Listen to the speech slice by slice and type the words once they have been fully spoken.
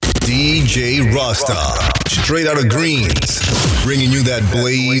DJ Rasta, straight out of Greens, bringing you that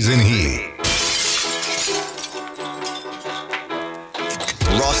blazing heat.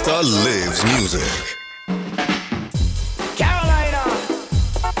 Rasta lives music. Carolina,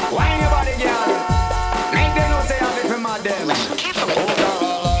 why your body, girl? Make them know say I'm it from my dem.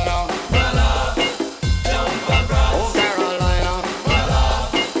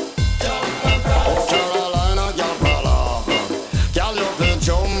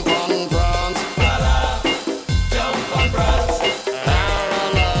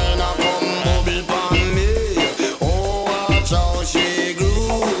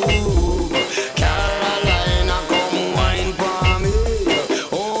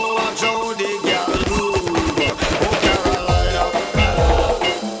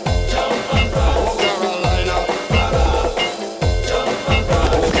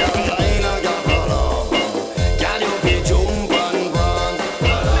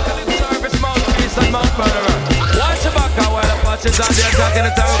 And they're talking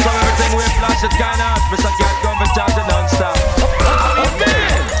the time from everything we flash it kind of Mr. Cat come and charge it non-stop.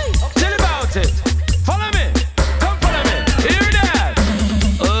 Amen. Tell about it. Follow me. Come follow me. Hear that?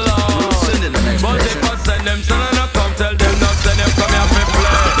 Lord. But if I send them, son of no come tell them not send them come here for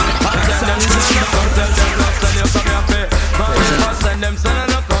play. I send them, son of no come tell them not send you come here for. But if I send them, son of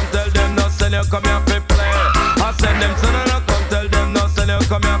no come tell them not send you come here for play. I send them, son of no come tell them not send you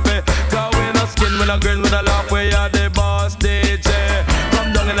come here for. Cause we no skin, we no grin, we no laugh, we are the boss.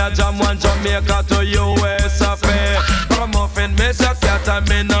 Jam one Jamaica to USA. From muffin, me say cat and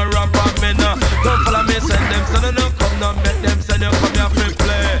me no rapper, me no. Don't follow me, send them, send no come, no make them send you come here for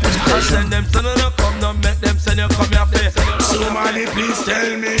play. I send them, send no come, no make them send you come here for. Somebody please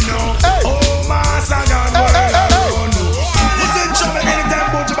tell me no. Oh, Master God, what I know. Who's in trouble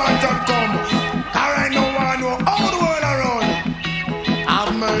anytime Butch Banton come? Alright, no one know all the world around.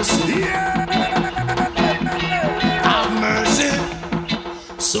 Have mercy. Have mercy.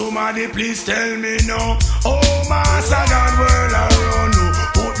 Somebody please tell me no. Oh, Master God, world around you.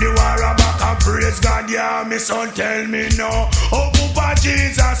 Put the war back and praise God, yeah, me son, tell me no. Oh, Papa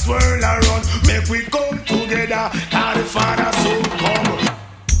Jesus, world around. Make we come together, cause the Father soon come.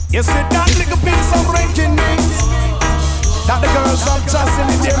 You see that little piece of ranking names that the girls are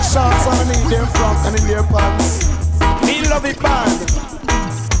tossing in their shorts underneath their frock and in their pants. Me love it bad,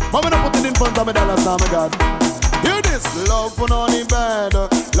 but me not put it in front of me dollars now, my God. Hear this, love put on him bed,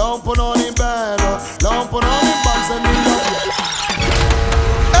 love put on him bed, love put on him box and me love you.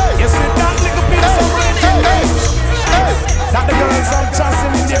 Hey, you see that little piece of ranking names that the girls are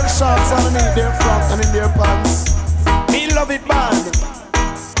tossing in their shorts underneath their frock and in their pants. Me love it bad,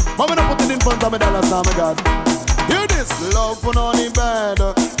 but me not put it in front of me dollars now, my God. Hear this, love put on him bed,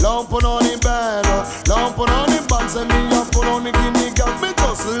 love put on him bed, love put on him box and me love put on the guinea cat. Me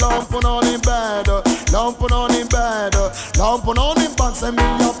just love put on him bed, love put on him bed, love put on him box and me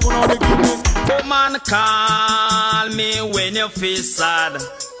love put on the guinea. Woman, call me when you feel sad.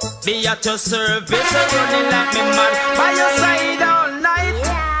 Be at your service, running like me mad. By your side all night.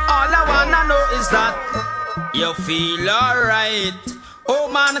 All I wanna know is that you feel alright. Oh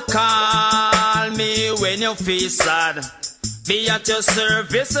man, call me when you feel sad. Be at your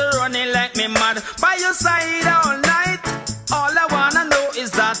service, running like me mad. By your side all night. All I wanna know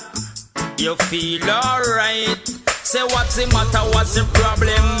is that you feel alright. Say what's the matter, what's the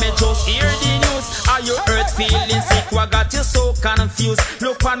problem? Me just hear the news. Are you hurt, feeling sick? What got you so confused?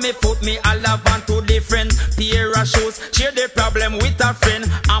 Look on me foot, me I love on two different pair of shoes. Share the problem with a friend.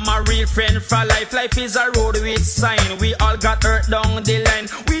 I'm a real friend for life. Life is a road with sign. We all got hurt down the line.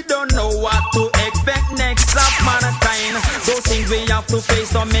 We don't know what to expect next of mankind. Those things we have to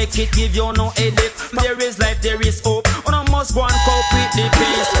face, don't make it give you no headache. There is life, there is hope. And I must go and cope with the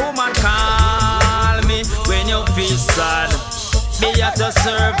pace. Woman, call me when you feel sad. Be at your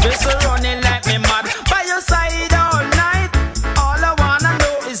service, running like me mad. By your side all night. All I wanna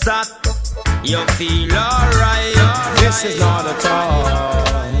know is that you feel alright. This is not a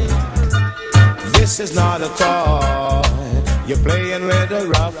toy. This is not a toy. You're playing with a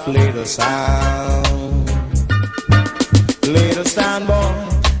rough little sound. Little sound boy,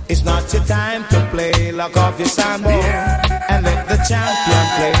 it's not your time to play. Lock off your sound boy and let the champion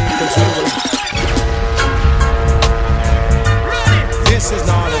play. 'Cause you will. This is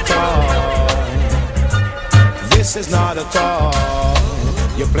not a toy. This is not a toy.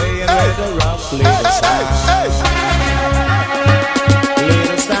 You're playing with a rough little sound.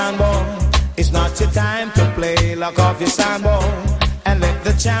 Little sound boy, it's not your time to play. Lock off your sound boy and let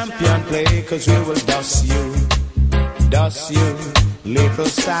the champion play. 'Cause we will dust you, little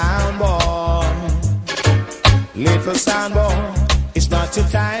sound boy. Little sound boy, it's not your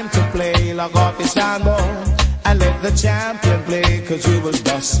time to play. Log off your soundboard and let the champion play. Cause we will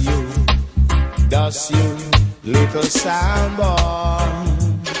dust you, little soundboard.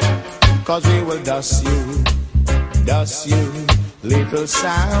 Cause we will dust you, little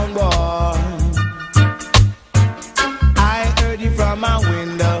soundboard. I heard you from my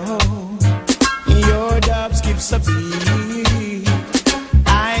window, your dub skips a beat.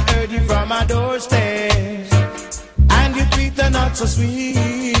 I heard you from my doorstep, and you treat her not so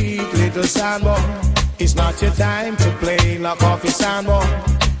sweet. Little soundboy, it's not your time to play. Lock off your soundboy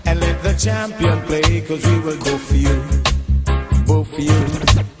and let the champion play. Cause we will go for you,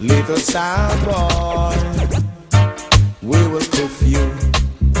 little soundboy. We will go for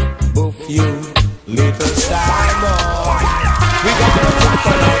you, little soundboy. We gonna cook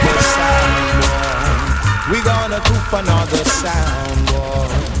another soundboy. We gonna cook another soundboy.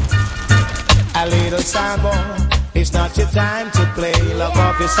 A little soundboy, it's not your time to play. Lock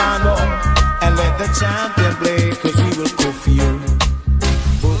off your soundboy and let the champion play. Cause we will go for you,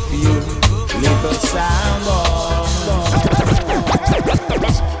 little soundboy.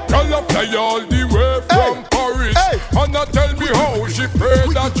 Girl, you fly all the way from Paris, and not tell me how she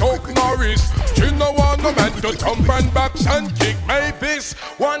prayed that Chuck Norris. She no want no man to jump and box and kick my fist.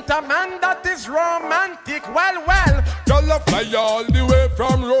 Want a man that is romantic, well. Girl, you fly all the way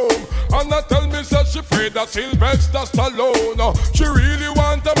from Rome, and not tell me that she prayed that Sylvester Stallone. She really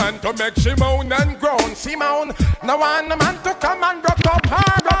want a man to make she moan and groan. Simone, no want a man to come and rock up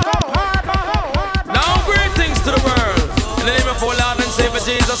hard. Now greetings to the world. In the name of our Lord and Savior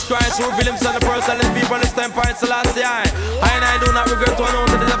Jesus Christ, who revealed himself to person and people in this time for it's the last day. I do not regret to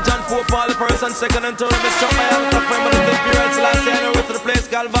announce that of John 4, Paul the first and second and third. Miss Chuck, my health, the frame of the period, it's the last day. I know to the place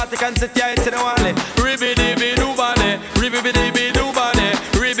called Vatican City, it's in the valley. Ribby-dibby-doo-body, ribby-dibby-doo-body,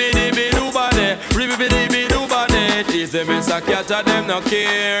 ribby-dibby-doo-body, ribby-dibby-doo-body. Tease them in Sakyata, them no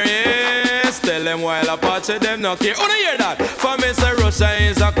care, yes. Tell them while Apache, them no care. Oh, no hear that? For me, say Russia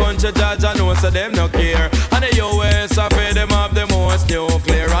is a country judge, I know, so them no care. And the US, I pay them have the most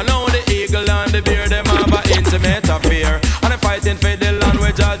nuclear. I know the eagle and the bear, them have an intimate affair. And the fighting for the land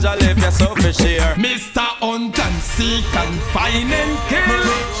where Georgia live, you're so for share. Mr. Hunt and seek and find and kill.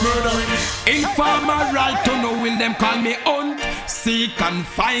 Informer right to know will them call me Hunt, seek and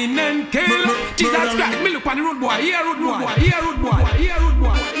find and kill. Jesus Christ, me look on the road boy, here road boy.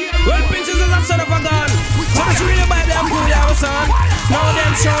 Well, princess is a son of a gun. So it's really by them who you have son. Now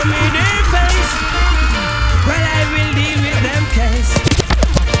them show me their face. Well, I will deal with them case.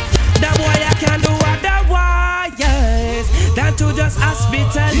 The boy I can do otherwise than to just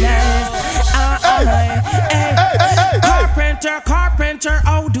hospitalize. Carpenter,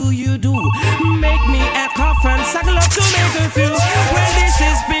 how do you do? Make me a coffin, suckle up to make a few. Well, this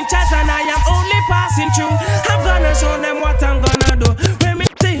is Pinchas and I am only passing through. I'm gonna show them what I'm gonna do. When me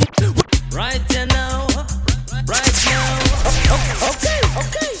think right now. Okay.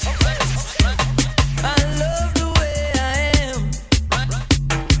 I love the way I am.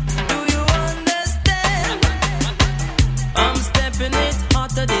 Do you understand? I'm stepping it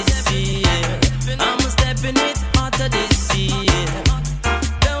out of this year. I'm stepping it out of this year.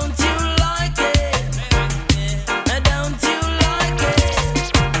 Don't you like it? Don't you like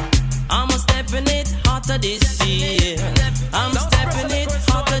it? I'm stepping it out of this year. I'm stepping it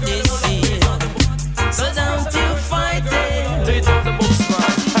out of this year. So don't you fight it. 3,000 books,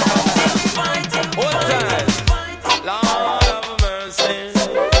 man. Fight it. What time? Lord have mercy. Me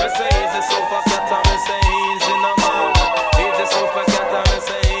say he's a super cat and me say he's in a man. He's a super cat and me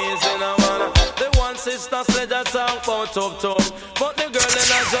say he's in a man. The one sister said that talk about top. But the girl in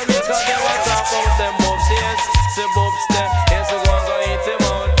Jamaica, they want talk about them bobs. Yes, say bobs there. Yes, we go and go eat him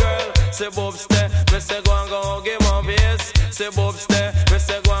out, girl. Say bobs there. Me say go and go hug him up, yes. Say bobs there. Me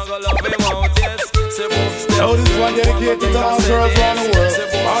say go and go love him out, yes. Say bobs there. Now this one dedicated to all girls around the world.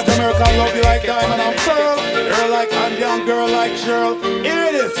 North America love you like diamond and pearl. Girl like Andy and girl like Cheryl. Here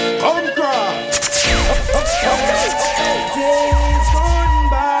it is, come cross. Days gone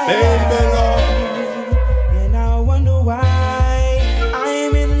by. Baby love. And I wonder why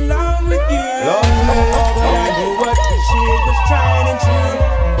I'm in love with you. Love. I knew what the shit was trying and true.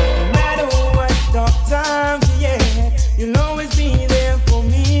 But no matter what dark times, yeah, you'll always be there for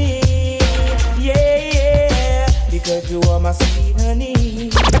me. Yeah, because you are my sweet honey.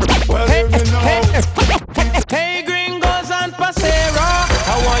 Well, Hey, you know. hey, gringos and pasero,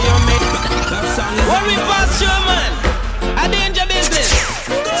 how are you make that song? What we pass you, man? A danger business.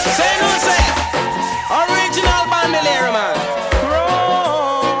 Say no, say. Original bandolero, man.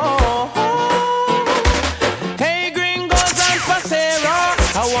 Hey, gringos and pasero,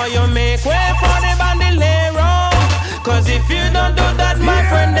 how are you make way for the bandolero? Cause if you don't do that,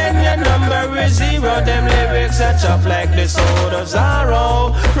 set up like the sodas are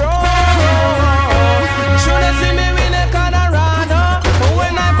roll. Should have seen me in a Colorado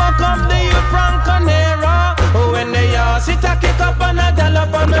when I buck up the youth from Conero. When they all sit a kick up and a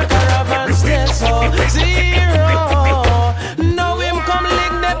dollop on the caravan stay so zero. Now him come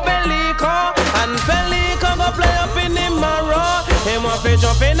lick the Pelico and Pelico go play up in the marrow. Him want to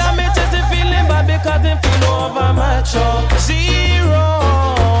jump in and me chest he feeling bad because him feel over macho. Zero.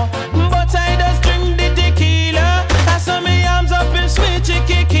 But I just drink the tequila. I saw me arms up in sweet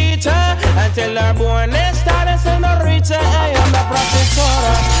chiquita. Until our born they started senorita. I am the professor.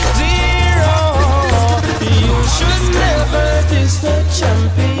 Zero. You should never diss the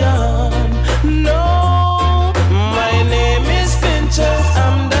champion. No, my name is Pincher.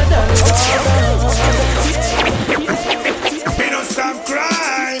 I'm the dance. Me don't stop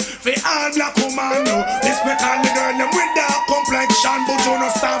crying for all black woman. No, this me call the girl them with dark complexion, but you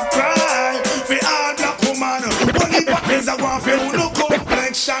don't stop crying for all black woman. Only back is a one for who no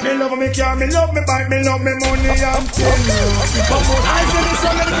complexion. Me love me car, me love me bike, me love me money and thing. I say this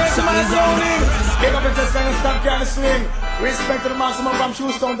song the girls man zoning. Pick up and just kind of stop can swing. Respect to the maximum from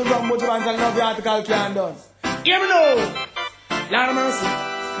Shoestown to Rumwood and love the article can done. Hear me now. Lord of mercy.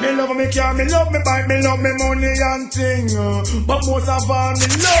 Me love me car, me love me bike, me love me money and thing. But most of all, me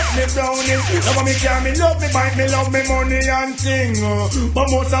love me brownie. Love me car, me love me bike, me love me money and thing. But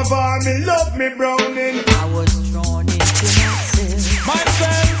most of all, me love me brownie. I was drawn into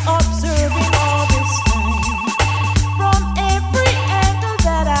myself, observing all this time. From every angle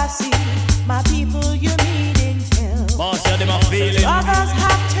that I see, my people you needing help. Most of them are feeling. Others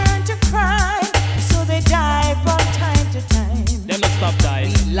have turned to crime, so they die from time to time. Them not stop dying.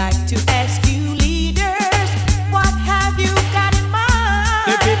 We'd like to ask you leaders, what have you got in mind?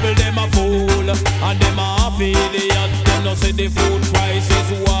 The people them a fool and them a affiliate. Them no say the food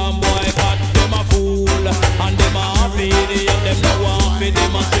prices one boy, but them a fool and them a affiliate. Them no want for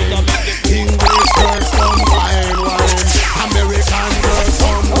them a sit and make the English girls come wine, wine. American girls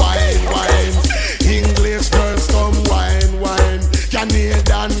come wine, wine. English girls come wine, wine.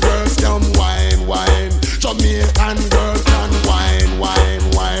 Canadian girls come wine, wine. Jamaican girls can wine, wine,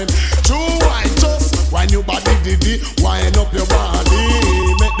 wine. True wine, just wine your body, diddy. Wine up your body.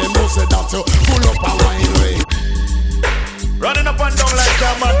 Make them know say that you pull up a wine way. Running up and down like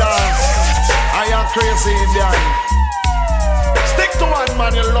your mother. I am crazy Indian. Stick to one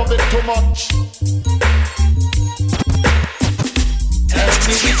man, you love it too much. Tell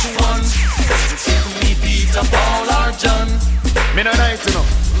me which one. Give me Peter, Paul or John. Me no night, you know.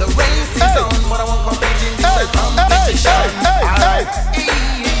 The race is on, but I won't compete in this competition. Alright.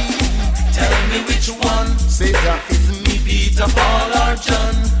 Tell me which one. Say that. Is me Peter, Paul or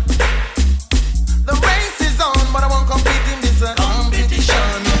John? The race is on, but I won't compete in this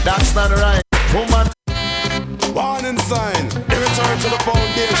competition. That's not right. Woman. Warning sign. They return to the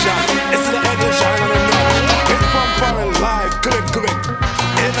foundation. It's the end of shine on the notch. Hit from foreign live. Click, click.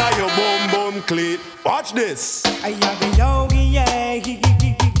 In your boom, boom, click. Watch this. Ayaga yogi, yeah.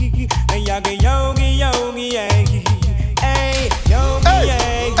 Ayaga yogi, yogi, yeah. Hey, yogi,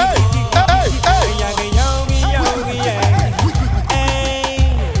 yeah. Ayaga yogi, yogi, yeah. Hey,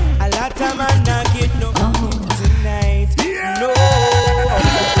 a lot of man not get no tonight. No.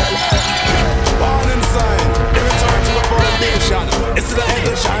 Warning sign. They return to the foundation. It's the end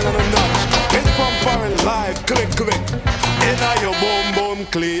of shine on the notch. Hit from foreign live. Click, click. In your boom, boom,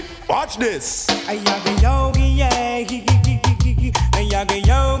 click. Watch this. Ayaga yogi, yeah. Ayaga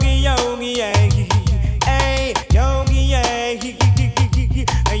yogi, yogi, yeah. Hey, yogi, yeah.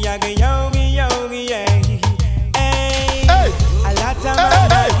 Ayaga yogi, yogi, yeah. Hey, a lot of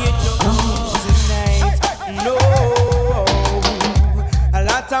man get no tonight. No, a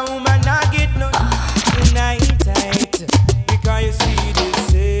lot of woman not get no tonight. Because you see this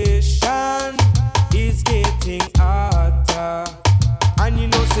session is getting hotter. And you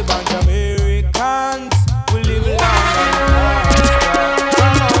know, say about Americans, we live long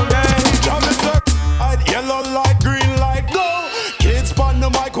and prosper. I'd yellow light, green light, go. Kids on the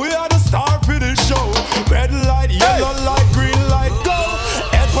mic, we are the star for the show. Red light, yellow light, green light, go.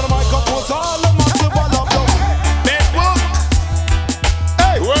 Head for the microphone, all the massive all of them. Big book.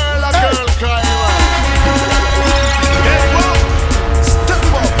 Hey, world a girl cry, man. Big book.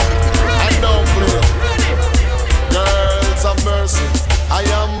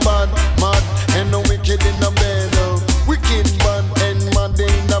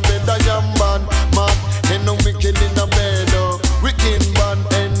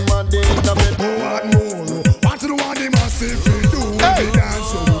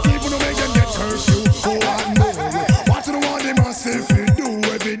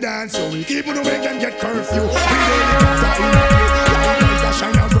 dance, so we keep on the make them get curfew. We don't like a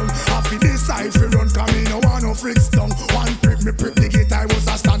shine around. Happy this side we run, come in, no one no freaks down. One prick, me prick the gate, I was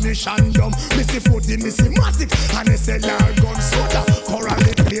astonished and dumb. Missy 40, Missy Matic, and they said large gun soda. Coral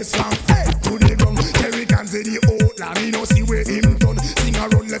the place from head to the ground. Terry can say the old lamb, me no see where him done. Sing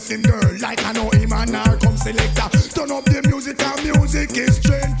around left him girl, like I know him and her come selector. Turn up the music and music is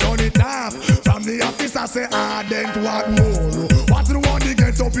straight, turn it off. From the office I say ardent, what more? What do want the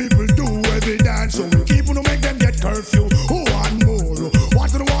ghetto people do every dance? So we keep on to make them get curfew. Who want more?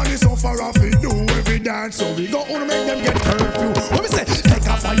 What do want is so far off we do every dance? So we go on to make them get curfew. What we say? Take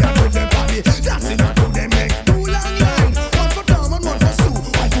a fire with them body. Dancing not to them make two long line. One for Tom and one for Sue.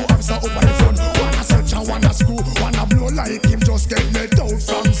 Why two officer up at the front? One a search and one a screw. One a blow like him just get let out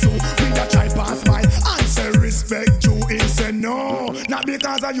from Sue. We a try pass my answer respect you. He say no, not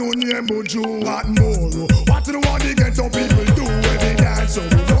because of your name but you want more. What do want the ghetto people do every dance? So we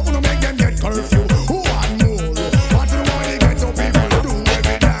don't wanna make them get curfew. Who want more? What do want the ghetto people do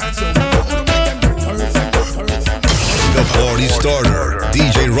every dance? So we don't wanna make them get curfew. The party starter,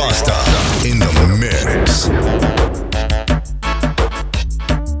 DJ Rasta, in the mix.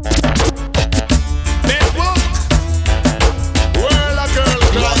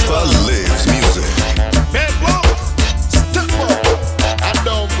 Rasta lives music.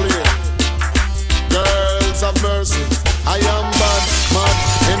 Girls of mercy, I am bad, mad,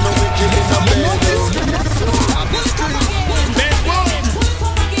 and the wicked in the bed.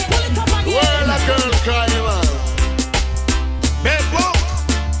 World a girl crying, man.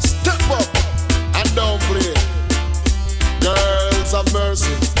 Step up and don't play. Girls of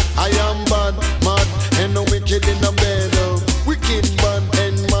mercy, I am bad, mad, and the wicked in the bed. Wicked bad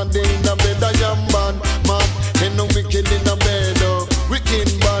and mad in the bed. I am bad, mad, and the wicked in the bed. Wicked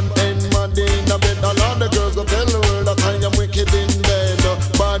bad and mad in the bed. All of the girls go tell the world that I am wicked in bed.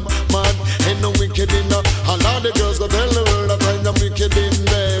 Bad, mad, and the wicked in the. All of the girls go tell the world that I am wicked in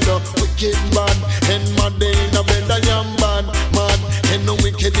bed. Wicked bad and mad in the bed. I am bad, mad, and the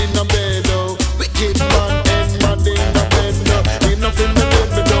wicked in the bed. Wicked bad and mad in the bed. Enough in the bed,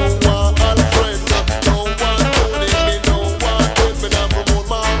 me don't want Alfred. Don't want Tony, me don't want it. Me don't promote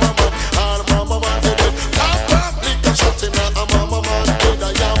my mama. All mama man did it. Pop, lick a shot in a mama man did.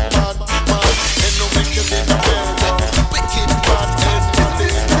 I am bad, mad, and the wicked in the bed. Wicked bad and mad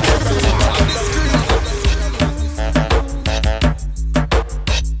in the bed.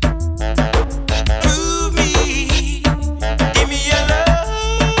 Prove me, give me your love.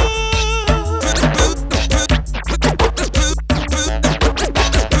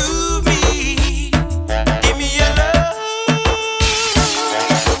 Prove me, give me your love.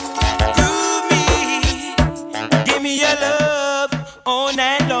 Prove me, give me your love all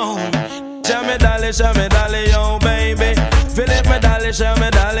night long. Show me dolly, yo, baby. Philip me dolly, show me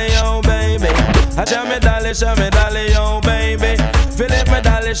dolly, yo, baby. Show me dolly, yo, baby. Philip me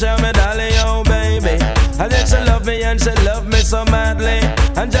dolly, show me dolly, yo, baby. And then she love me and she love me so madly.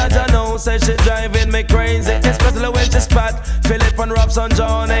 And Jaja know say she driving me crazy, especially when she spot Philip and Robson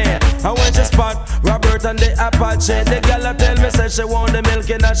Johnny. And when she spot Robert and the Apache, the girl a tell me say she want the milk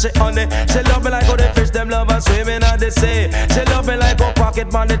and she honey. She love me like how the fish them love and swimming at the sea. She love me like how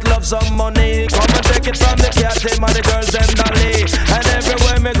pocket man it love some money. Come and take it from the cat team and the girls them dolly. And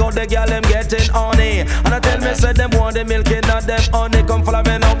everywhere me go the girl them getting honey. And I tell me say them want the milk and not them honey. Come follow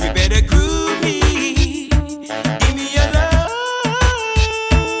me now. You better groove me. Give me your love.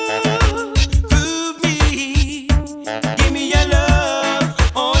 Groove me. Give me your love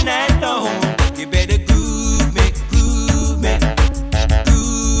all night long. You better groove me, groove me.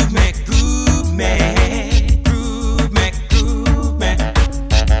 Groove me, groove me. Groove me, groove me.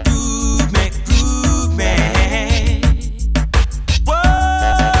 Groove me, groove me. Whoa,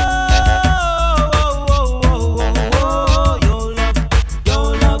 whoa, whoa, whoa, whoa.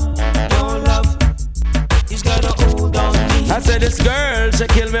 Your love is gonna hold on me. I said this girl, she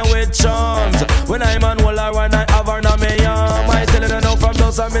kill me with charms. When I'm on wall or when I have her on me arm, I tell her no from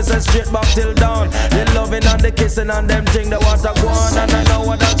those and me say straight back till dawn. The loving and the kissing and them thing that want to go on. And I know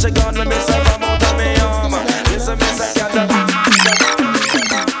what that she gone when me say from out of me arm. Listen, me say cat I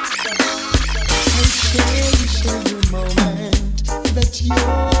cherish every moment that you're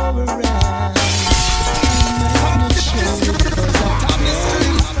around. I might not show it 'cause I can't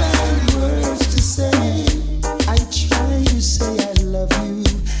find words to say. I try to say I love you,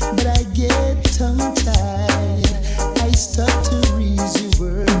 but I get tongue-tied. I start to read your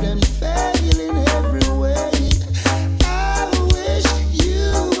word and fail in every way. I wish you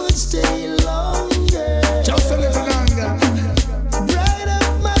would stay longer. Just a little longer. Bright up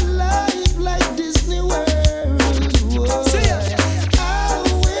my life like Disney World. Whoa. I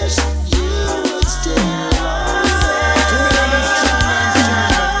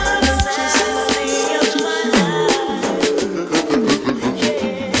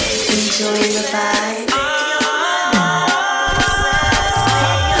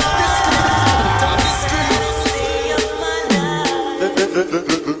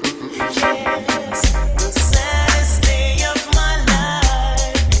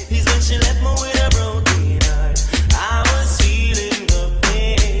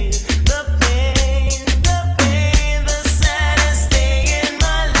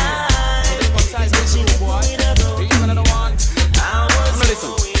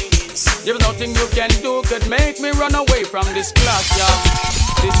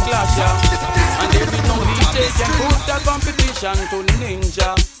ninja. And there is no DJ can put the competition to ninja.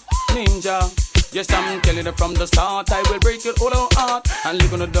 Yes, I'm telling you from the start, I will break your whole heart and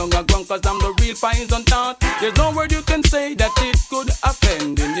leave on the dung and ground, cause I'm the real poison thought. There's no word you can say that it could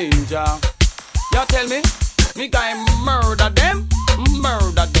offend the ninja. You tell me guy murder them. In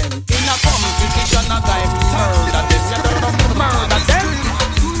a competition, a guy murder them. You don't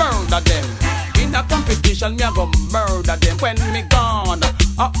murder them. In a competition, me a go murder them. When me gone,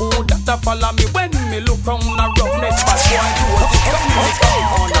 who that a follow me? When me look round a roughness, bad boy do it. When me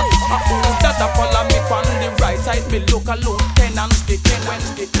gone, who that a follow me? On the right side, me look a lieutenant sticking. When.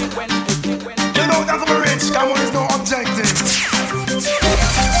 You know that I'm rich, come on, it's no objective.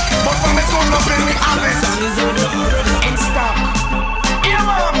 But from it's going nothing, we have it. In stock. Yeah,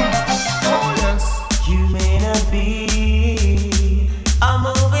 man. Oh, yes. You may not be a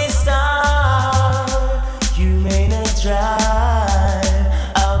movie star. You may not drive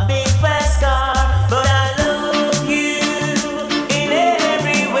a big fast car, but I love you in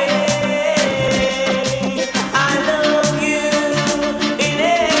every way. I love you in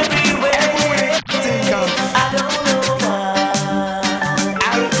every way. I don't know why.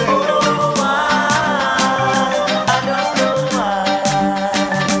 I don't know why. I don't know why.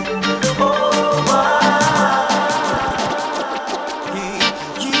 Oh,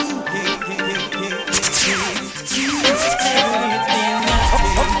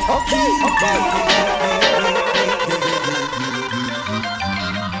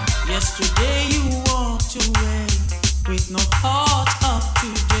 Yesterday you walked away with no thought of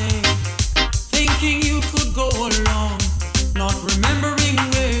today, thinking you could go along, not remembering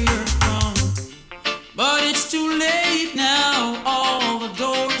where you're from. But it's too late now, all the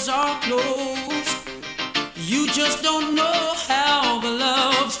doors are closed. You just don't know how the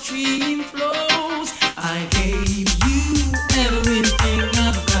love stream flows. I gave you everything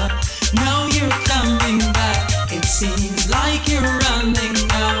I've got, now you're coming back. It seems like you're running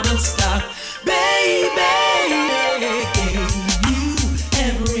out of stock. Baby, I gave you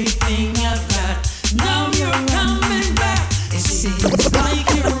everything I've got, now you're coming back. It seems like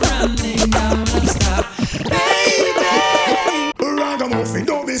you're running out of stock. Baby, Ragamuffin,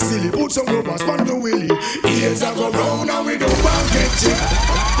 don't be silly. Put some rubbers on the willy. Ears are go round and we don't want get you.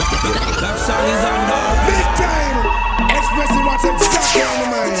 That song is on now. Big time. Expressing what's exactly on the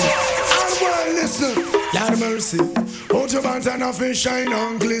mind. And well, listen. Lord mercy. Hold your bands and nothing shine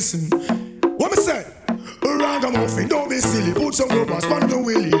and glisten. What me say? Ragamuffin, don't be silly. Put some rubbers on the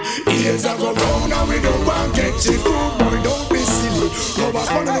willy. Ears are go round and we don't want get you. Good boy, don't be silly. Rubbers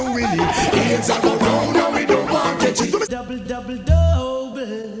on the willy. Ears are go round and we don't want get you. double,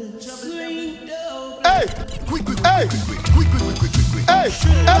 double. Swing double. Hey, quick, hey, hey,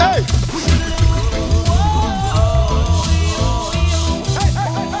 hey.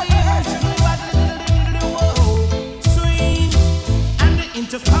 Swing and the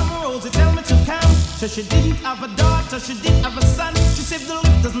intercom rolls. They tell me to come. So she didn't have a daughter, she didn't have a son. She said the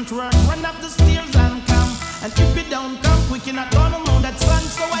lift doesn't work, run up the stairs and come. And if you don't come quick, you're not gonna know that son.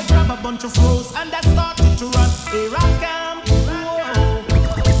 So I grab a bunch of rose and I started to run. Here I come. Whoa.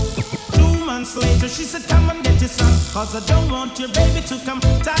 2 months later, she said, come and get your son. Cause I don't want your baby to come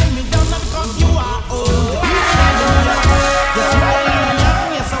tie me down. Not cause you are old. Yes, you are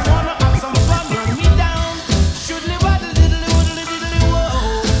young. Yes, I wanna have some fun. Run me down. Should live a little,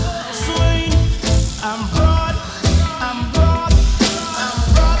 whoa. Swing. I'm broad than broad.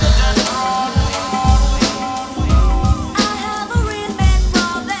 I have a real man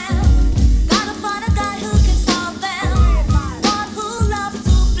problem. Gotta find a guy who can solve them. One who loves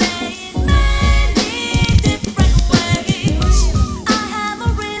to play in many different ways. I have a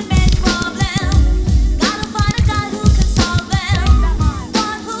real man problem. Gotta find a guy who can solve them.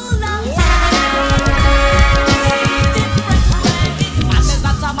 One who loves to play in different ways. And there's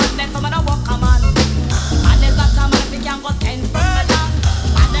not a man left for me to walk a man. And there's not a man we can go 10 further.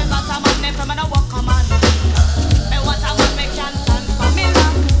 And there's not a man left for me to walk a man. Me want a man we can stand for me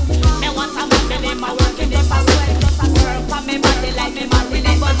long. Me want a man with him a working this a sweat. Just a serve for me body like me man with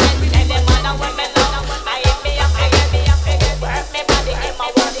him budget. Tell them man a when me love. I hit me up, work me body in my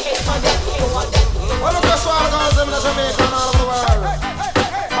body. Hit for them, you want them. Well, look at all girls in Jamaica and all over the world.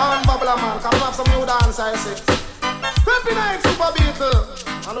 Man, Babla man, come have some new dance, I say. 29 Super Beetle.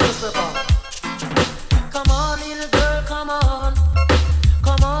 I know the step on. come on, little girl, come on.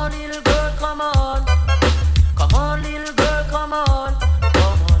 Come on, little girl, come on. Come on, little girl, come on.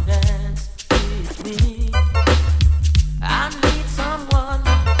 Come on, dance with me. I need someone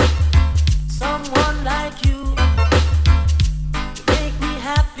like you to make me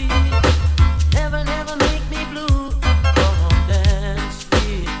happy. Never make me blue. Come on, dance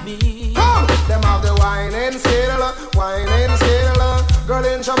with me. whining skill. Girl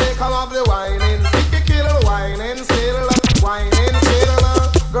in Jamaica love the whining, sticky kill, whining skill, whining skill.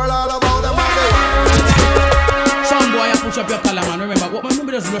 Girl all about them have the whining. Some boy, I push up your collar, man.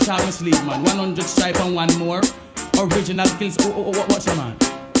 Remember just brush out my sleeve, man. 100 stripe and one more. Original kills. What's your man?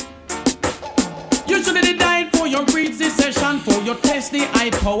 You should have died for your read this session, for your test the high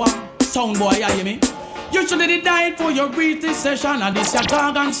power. Sound boy, you hear me? You should have died for your read this session, and this your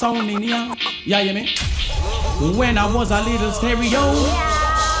gargan sound in here. You hear me? When I was a little stereo,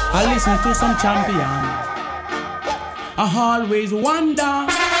 I listened to some champion. I always wonder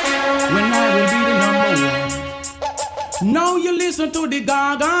when I will be the number one. Now you listen to the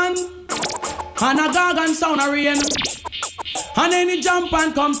gargan, and a gargan sound a rain. And then he jump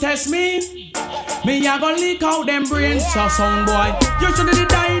and come test me. Me a go leak out them brains. So sound boy, you should have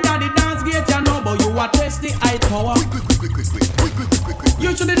died at the dance gate, you know, but you a test the high power.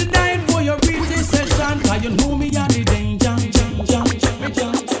 You should have died for your reading session, cause you know me a the danger.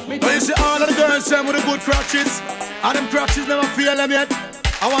 But you see all of the girls them with the good crotches, and them crotches never feel them yet.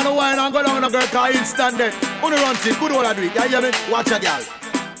 I wanna wine and go down on a girl cause instant dead. Wanna run it, good all I do it, you hear me? Watch a girl.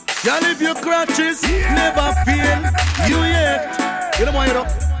 Y'all if your crotches never feel you yet. You know what you know?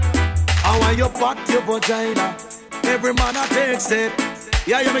 I want you back your vagina. Every man I takes it.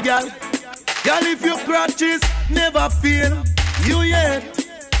 Yeah, you me girl. Girl, if your crotches never feel you yet.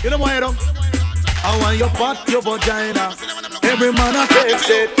 You know what you know? I want you back your vagina. Every man I takes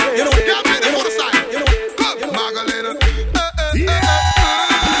it. You know, you know. Come, Margalina.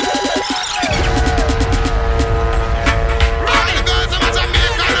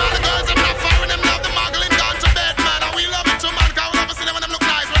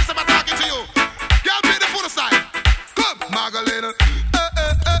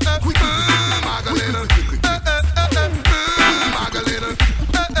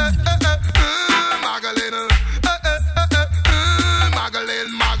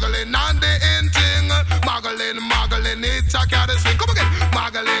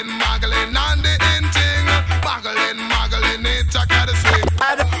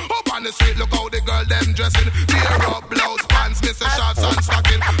 Sweet, look how the girl them dressing. Tear up blouse, pants, miss a shots and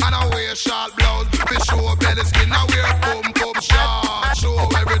stocking. And I wear short blouse, we show belly skin. I wear pum short, show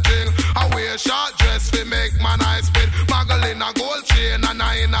everything. I wear short dress, we make my nice fit. Muggle in a gold chain and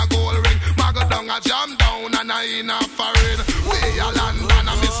I in a gold ring. Muggle down a jam down and I in a foreign. We a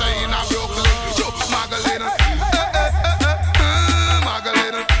London and me say in a Brooklyn. So muggle in a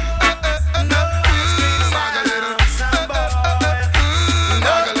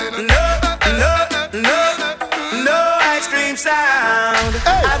sound.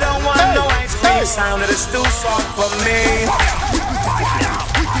 I don't want no ice cream sound, it is too soft for me.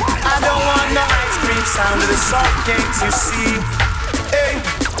 I don't want no ice cream sound, it is soft, can't you see? Hey.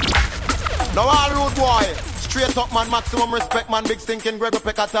 Now all rude boy, straight up man, maximum respect man, big stinking Greg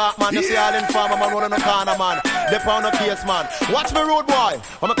Peck attack man. You see all in farmer man, running the corner man, they pound the case man. Watch me rude boy,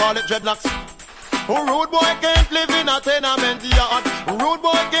 I'ma call it dreadlocks. Rude boy can't live in a tenement yard. Rude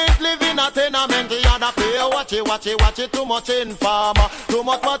boy can't live in a tenement yard. I pay watch it, too much in farmer. Too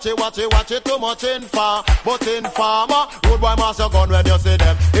much watch it, too much in farm. But in farmer, rude boy mass your gun when you see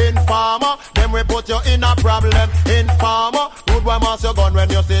them. In farmer, them we put you in a problem. In farmer, rude boy mass your gun when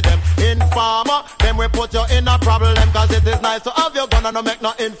you see them. In farmer, them we put you in a problem. Cause it is nice to have your gun and no make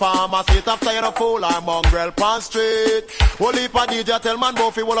no informer. Sit after you're a fool or mongrel pan street. Holy pa DJ tell man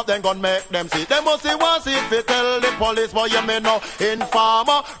Buffy roll up then gun make them see. Them must see once if you tell the police boy you may know.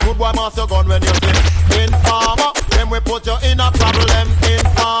 Informer, rude boy mass your gun when you see. Informer, them we put you in a problem.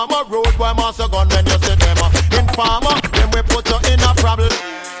 Informer, rude boy mass your gun when you see them. Informer, them we put you in a problem.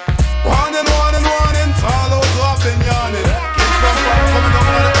 Warning, all those who have been yawning. Kids from far coming up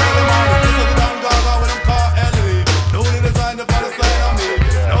in the early morning. This is the damn gaga with them car Ellie. Newly designed the other side of me.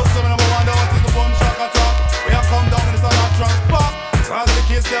 Now some of them wonder what is the boom shock attack. We have come down and it's on our trunk pop. So as the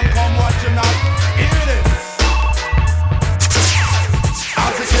kids them come watching that. Here it is.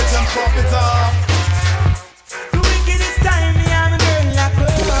 As the kids them pop it up. The wickedest time me and a girl like her.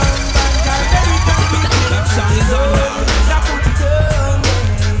 That song is on now.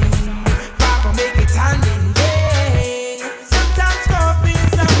 Papa make it handing, yeah. Sometimes coffee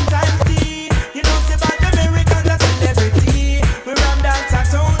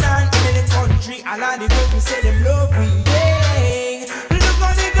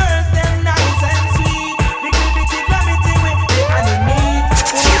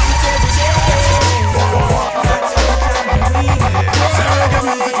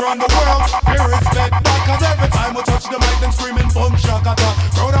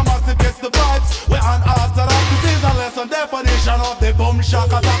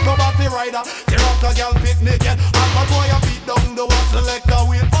attack no body rider. Tear up the girl picnic, get hot but boy you beat down the one selector.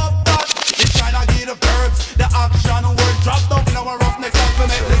 Wheel up that, it's tryna give the verbs, the action word drop down in our rough next time to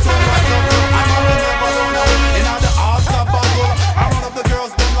make this one right up. I know we never run away, in the heart of battle. I run up the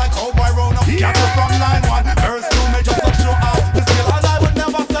girls them like how I run up. Cattle from line 1, verse 2, me just to show out. The skill and I would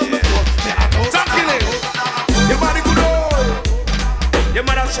never sell the soul. Talking it, your body good old. Your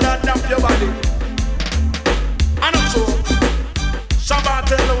mother should have dumped your body. And I'm so Shabbat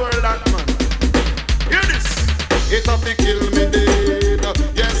tell the world that man. Hear this. It have to kill me dead.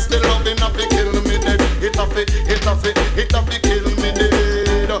 Yes, the loving have to kill me dead. It have to kill me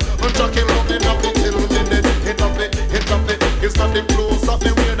dead. Unchucky loving have to kill me dead. It have to. It's not the clothes of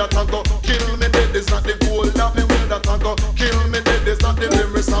me way that I go kill me dead. It's not the gold of me way that I go kill me dead. It's not the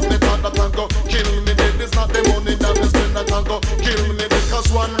lyrics of me that I go kill me dead. It's not the money that I spend that I go kill me dead.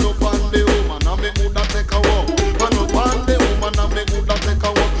 Cause one look on the woman and me woulda take a walk. One look on the woman and me woulda take a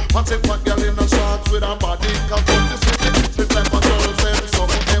walk. What's a fat girl in a shorts with a body can put this with like my girl said so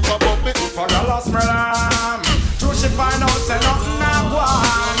ever bump it. For a lost murder, true she find out say nothing not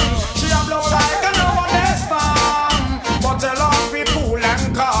one. She a blow like a no one next time. But tell her be cool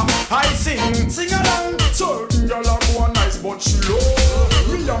and calm. I sing along. Certain girl a go nice but she low.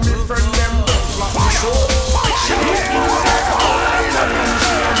 Me and me friend them don't flash the show.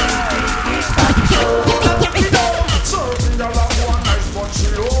 Certain girl a go nice but she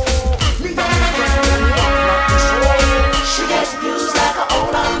low. Me and me friend them don't flash the show. She gets views like a old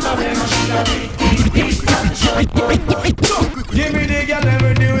man. She a beat. Give me the girl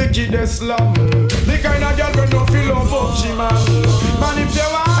with the wickedest slum. The kind of girl we don't feel love up she man. Man if you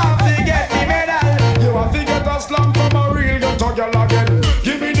want to get the medal, you have to get a slum from a real ghetto girl again.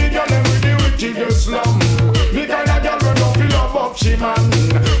 Give me the girl with the wickedest slum. The kind of girl we don't feel love up she man.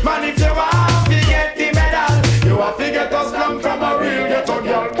 Man if you want to get the medal, you have to get a slum from a real ghetto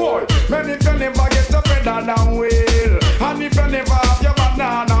girl. Boy, man if you never get your pedal down wheel, and if you never have your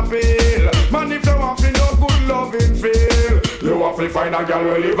banana peel, man if you want to no good loving feel, you have to find a girl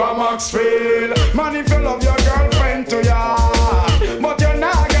who live a Maxfield. Man if you love your girlfriend to ya, but you're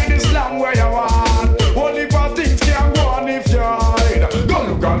not get the slam where you want. Only for things can go on if you hide. Go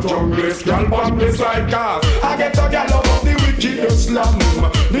look at junglist, girl bomb this like cars. I get a girl love of the wickedest slum.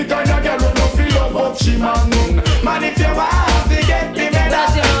 The kind of girl who don't feel love of she man. Man if you want to get the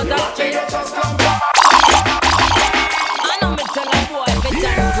medal, you have to get a slum. I know me tell a boy if it's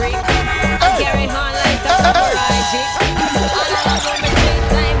angry, I carry on like a variety. I know when me take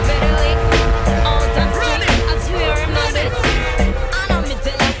time for the week, out of street, I swear I'm not it. I know me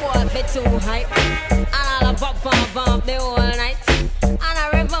tell a boy if it's too hype, and I'll pop the whole night. And I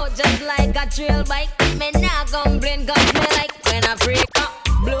rev out just like a trail bike. Me nah complain 'cause me like when I freak up,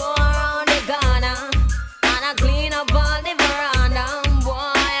 blow around the corner, and I clean up all the veranda. Boy,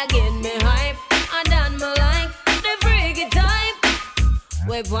 I get me hype, and then me like the freaky type.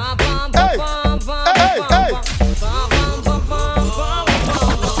 We pom pom pom pom pom pom pom pom pom.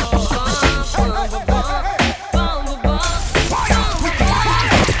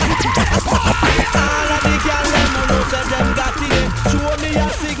 All of the girl them know say them got it. Show me a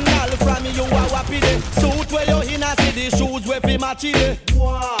signal from you a wappy day. Suit where you in a city, shoes where fi match it.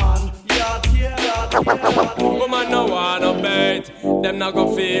 One, Woman no wanna bait, them not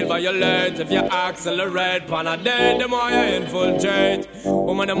go feel violate. If you accelerate, pan a day, them more you infiltrate.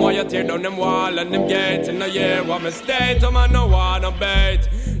 Woman them more you tear down them wall and them gate. In the year what mistake, woman no wanna bait.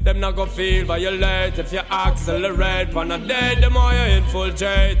 Them not go feel violate. If you accelerate, pan a day, them more you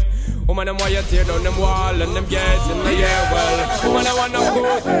infiltrate. Woman, them why you tear down them wall and them gates in the year. Well, woman, I want no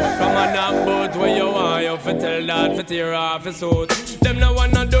good from a knock boat where you want you fi tell that fi tear off his suit. Them no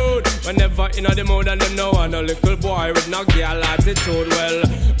want no dude whenever in the mood, and them no want no little boy with no girl attitude. Well,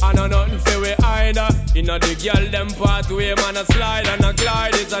 I know nothing fi we either. In the girl them pathway, man a slide and a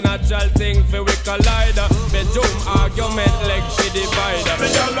glide. It's a natural thing fi we collide. Bedroom argument like fi divider. The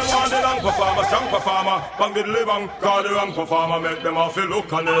girl them want the long performer, strong performer, bang the living, call the wrong performer, make them all feel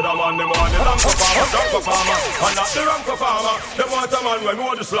look and the man. Them want the long performer, strong performer, and not the wrong performer. They want a man when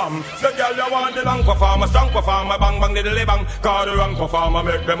know the slam. The girl they want the long performer, strong performer, bang bang the bang. Call the wrong performer,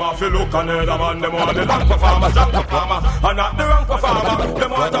 make them all feel look and the man. Them want the long performer, strong performer, and not the wrong performer. They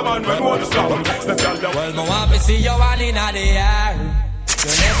want a man when know the slam. The girl they well, me want to see you all in the air. You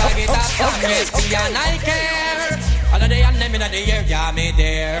never get a song, yes, and I care. All of the and them in the air, yeah, me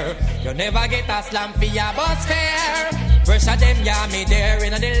there. You never get a slam for your bus fare. Fresh of them, yeah, me there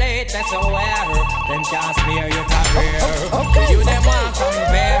in the latest wear. Them can't smear your career. You them want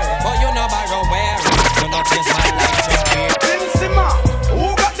compare, but you no borrow wear. You not just my life to fear. Benzema,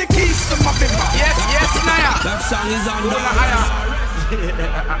 who got the keys to my bimba? Yes, Naya. That song is on the higher.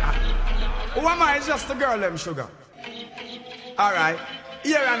 Who am I? It's just the girl, them sugar. Alright,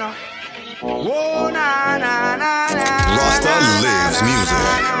 here I know. Whoa, na na na na. Rasta lives music.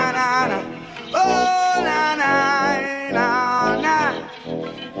 Oh, na na na na.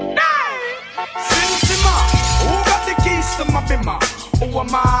 Simsima, who got the keys to my bimmer? Who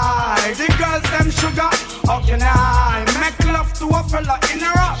am I? The girls, them sugar. How can I make love to a fella in a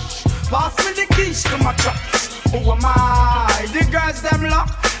rush? Pass me the keys to my trucks. Who am I? The girls, them lock.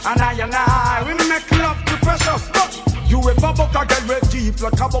 And I, we make love to precious. You ever buck a girl with deep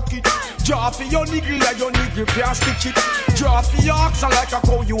like a bucket? Draw for your niggle like your niggle can't stitch it. Draw for your oxen like a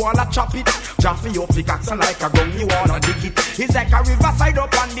cow, you wanna chop it. Draw for your pickaxe like a gun, you wanna dig it. It's like a riverside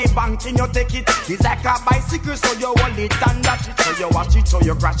up on the bank and you take it. It's like a bicycle, so you hold it and dash it. So you watch it, so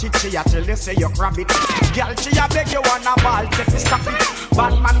you crash it. She a tell you say you grab it. Girl, she a beg you wanna ball, say fi stop it.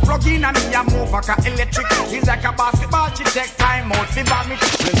 Batman plug in and me a move like a electric. It's like a basketball, she take time out fi bomb it.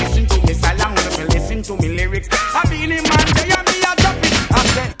 Listen to me silent, listen to me lyrics. I been in man, they and me a drop it. I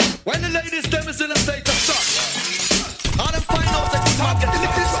said, when the ladies them is in a state of shock, all them find out that you talk get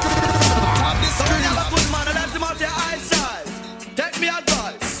this. So when you have a good man and let him out your eyesight, take me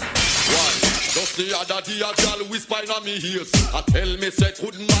advice. One, just the other day a girl whisper in me ears. I tell me say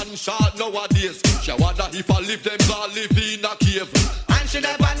good man short nowadays. She wonder if I live them or live in a cave. And she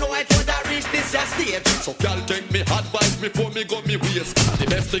never know it would have reached this stage. So girl take me advice before me go me waist. The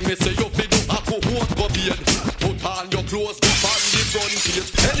best thing me say you fi do a go home go bed. Put on your clothes, go on the front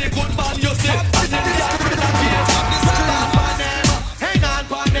page. Any good man you see, and in the apple and face. Hold on for them, hang on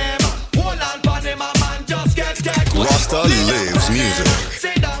for them, hold on for them, a man just get Rasta lives music.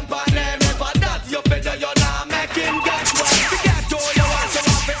 Sit down for them, if that you better you not make him get one. To get to you want to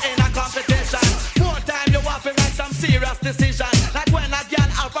have it in a competition. More time you have to make some serious decision. Like when a girl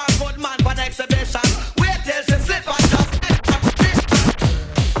have a good man for the exhibition. Wait till she slip and just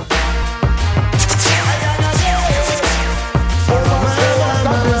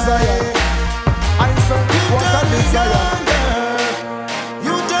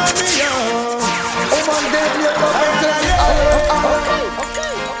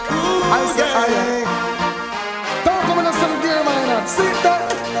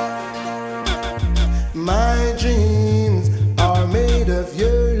My dreams are made of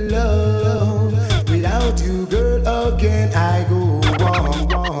your love. Without you, girl, how can I go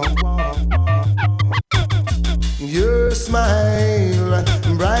on? Your smile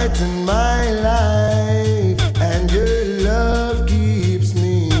brightens my life, and your love keeps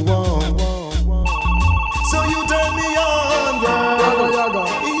me warm. So you turn me on, girl.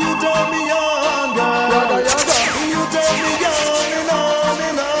 You turn me on, girl. You turn me on and on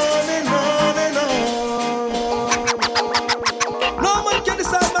and on and on and on. no one can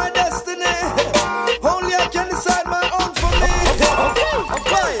decide my destiny. Only I can decide my own for me.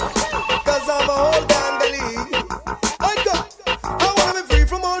 Why? Cause I'm a whole gangali. I wanna be free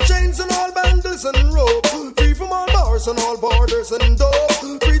from all chains and all bundles and rope. Free from all bars and all borders and dope.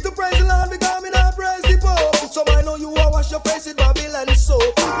 Free to praise the Lord because me not praise the Pope. So I know you will wash your face with Babylon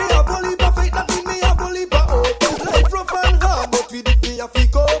soap. Me have a leap of faith, that mean me have a leap of hope. Life rough and hard, but with it me a fi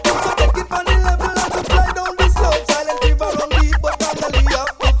cope. So take it on the level and to fly down the slope. Silent river run deep, but gangali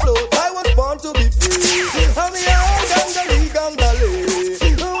have to float. I was born to be free. I'm a whole gangali, gangali.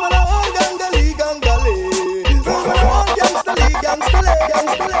 I'm a whole gangali, gangali. I'm a whole gangstali, gangstali,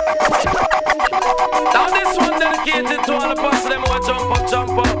 gangstali. Now this one dedicated to all the parts of them who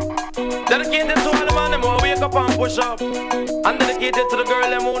jump up. Dedicated to all the man them who wake up and push up. And dedicated to the girl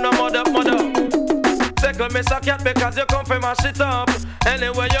them who no mud up. Tickle me so cat because you come from my shit up.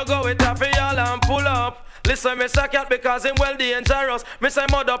 Anywhere you go it up for y'all and pull up. Listen, me say cat because him well dangerous. Me say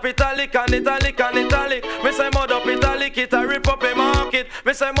mud up italic and italic and italic. Me say mud up italic, it a rip up a market.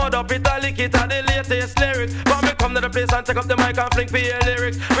 Me say mud up italic, it a the latest lyrics. But me come to the place and take up the mic and fling for your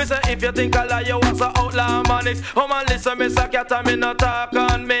lyrics. Me say if you think I lie, you was a outlaw manics. Oh man, listen, me say cat and me no talk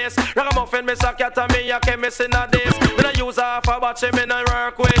on miss. Ragamuffin, me say cat and me a chemist in a this. Me no use half a batch, me no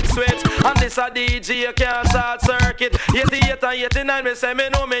work with switch. And this a DJ, you can't start circuit. 88 and 89, me say me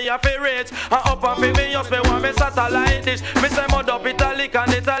know me a fi rich. And up and fi me just me want me satellite dish. Me say mud up italic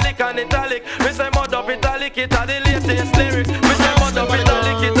and italic and italic. Me say mud up italic, it a the latest lyrics. Me say mud up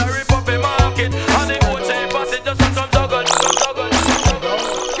italic, it a rip up a market. And the OJ pass it just some juggle.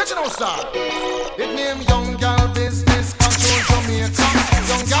 Catch it out, star. It name Young Girl Business Control Jamaica.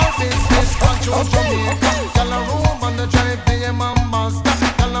 Young Girl Business Control Jamaica. Girl a room on the drive BM and Mazda.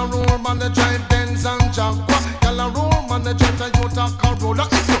 Girl a room on the drive Benz and Jaguar. Girl a room on the drive Toyota Corolla.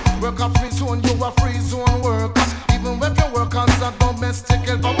 If you work a free zone, you a free zone worker. Even when you work as a domestic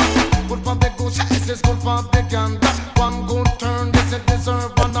helper, good for the goose, it's good for the gander. One good turn, this is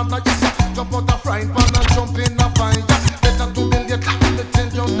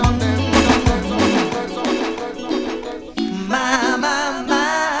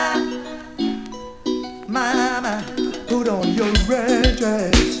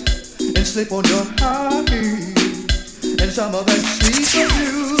and slip on your high heels, and some of that sweet of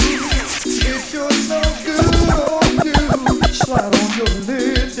you. It sure so good on you. Slide on your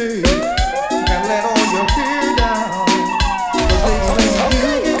lipstick and let all your hair down. 'Cause baby, when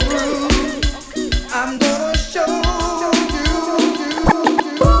you get through, I'm gonna show you.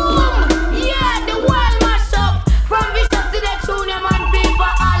 Yeah, the world mash up. From Vicious to the tune, man,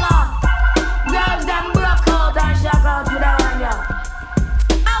 people holla. Girls them broke out and shock out with a one, yeah.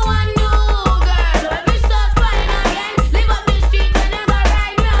 I want new girl, when Vicious fine again. Live up the street and never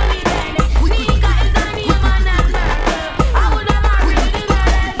ride round the bend. Nika is a name and a girl. I woulda married the girl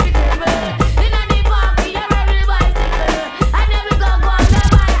that's wicked. Inna the party, you ride the bicycle. I never go on the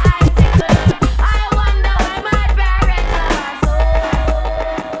bicycle. I wonder why my parents are so.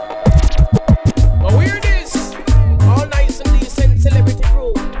 But we're this all nice and decent celebrity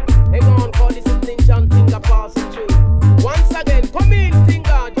crew. They gon' call this a ninja and think of passing through. Once again, come in,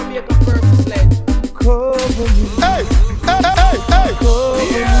 Tinga, Jamaica purpose sledge. Cover me. Hey, hey, hey, hey. Cover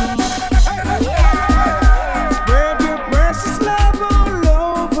me. Spread your precious love all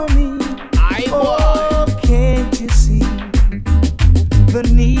over me. Oh, can't you see the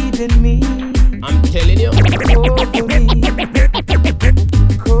need in me? I'm telling you. Cover me.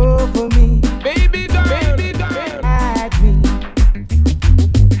 Cover me. Baby girl. Hide me.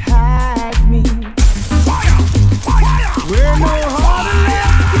 Hide me. We're no harder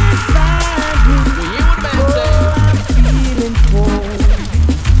left inside me. Oh, I'm feeling cold.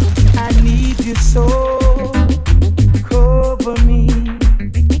 I need you so. Cover me.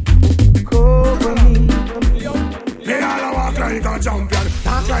 Cover me. They all walk like a champion,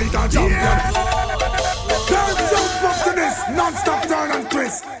 talk like a champion. Girl, jump up to this, non-stop turn and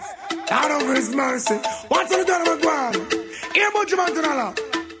twist. Out of His mercy, what's the done with God? Here, but you want to know.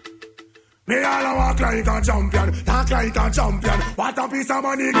 They all walk like a champion, talk like a champion. What a piece of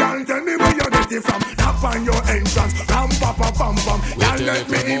money, girl, tell me where you get it from. Tap on your entrance, ram pa pa pam pam. Y'all let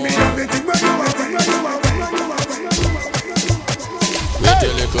me everything where you want. Wait a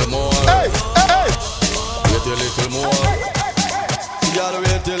little more. Hey, hey, hey. Wait a little more. Gotta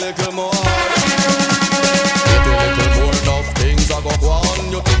wait a little more. Wait a little more. Enough things I go on.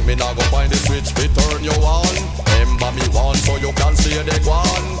 You think me not go find the switch to turn you on? Remember me one so you can see the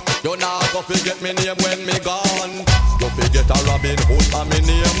one. You not go forget me name when me gone. You forget a Robin Hood and me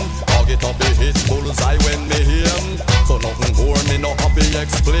name. I'll get up the hit bullseye when me him. So nothing more me no happy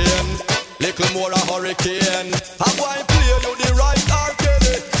explain. Little more a hurricane. I'm going to play you the right R.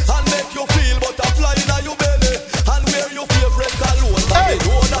 Kelly and make you feel butterfly in your belly. And wear your favorite cologne. Hey,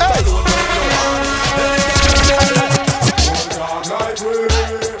 know that alone when you want. Like we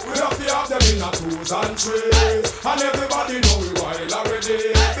have to have them in a twos and threes. And everybody know we wild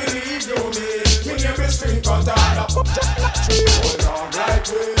already. Believe you me, we name is string cutter. Hold on like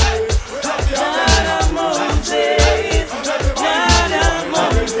we have to have them in a twos and threes. And everybody know we wild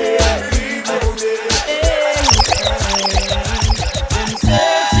already. Believe you me. Them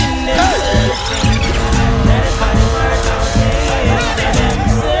searching. That is why the word out there.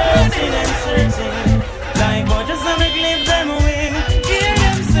 Them searching. Like what just on the clip them wing. Hear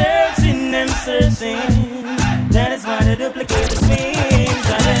them searching. That is why they duplicate the swings.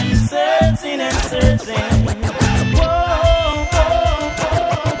 And them searching. Whoa.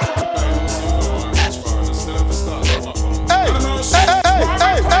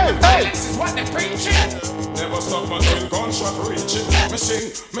 Hey. This is what they're preaching. Never stop until gunshot reaching.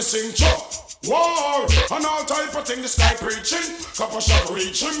 Me sing chop. War and all type of thing this guy preaching. Couple shot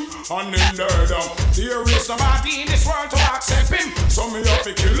reaching and in there down. There is nobody in this world to accept him. So me have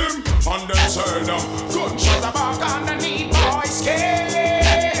to kill him and then turn down. Gunshot about underneath my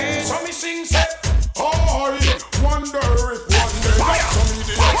skin. So me sing say, oh, wonder if one day so me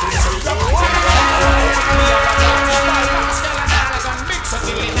the say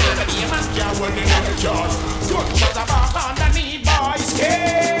gunshot about underneath my skin.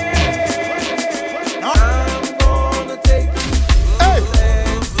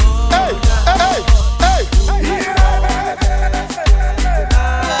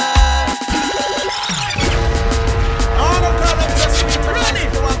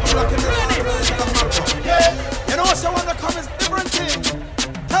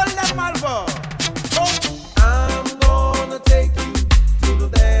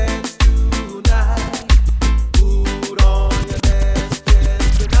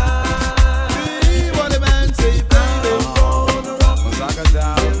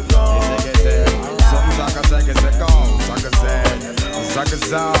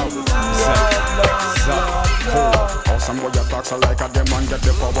 some boy attack so like a them and get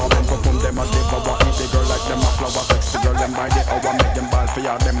the power. When perform them a devour. Eat the girl like them a flower. Sex the girl them by the hour. Make them ball for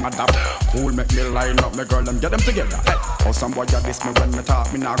ya, them adapt. Cool make me line up, me girl them get them together. Hey, oh some boy a diss me when me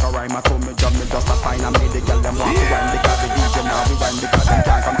talk. Me nah go rhyme at all. Me job me just a sign and me the girl them want to rhyme because the DJ now we rhyme because them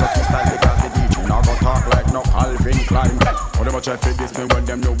can't come touch me style because the DJ now go talk like no Calvin Klein. Whatever try for this me when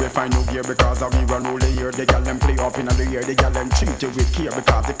them know we find no gear because we run rule the year. The girl them play up in the year. The girl them treat you with care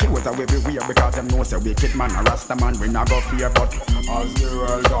because the clothes are way we wear because them know say wicked man a Rasta man we not go fear but as the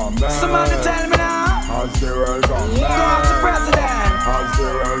world gone back. Somebody tell me now. As the world gone back. Go out to president. As the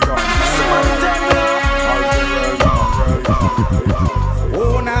world gone back. Somebody tell me now. As the world gone back.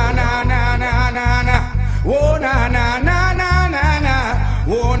 Oh na na na na na na. Oh na na na na na na.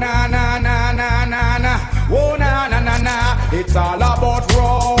 Oh na na na na na na. Oh na na na na. It's all about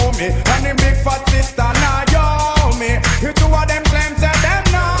Romy and the big fat sister Naomi. You two of them claim that them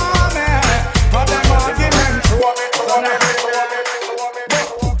know me, but them argument show me.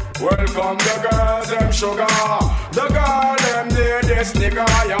 Welcome the girls, them sugar. The girl, them need this nigga,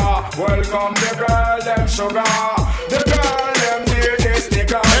 yeah. Welcome the girl, them sugar. The girl, them need this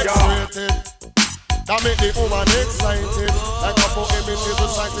nigga, yeah. X-rated, that make the woman excited. Like a for images to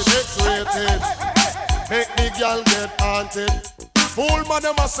sight it X-rated. Make the girl get haunted. Fool man,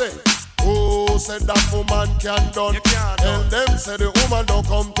 them a say. Who said that woman can done? Tell them say the woman don't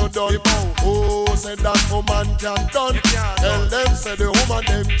come to done. Who said that woman can done? Tell them say the woman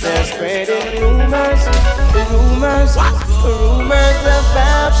them can. They're spreading rumors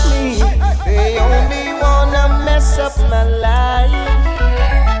about me. They only wanna mess up my life.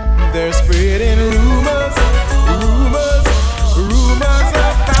 They're spreading rumors about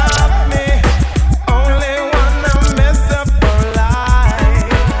me. Only wanna mess up my life.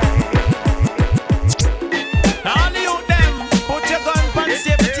 All you them, put your gun on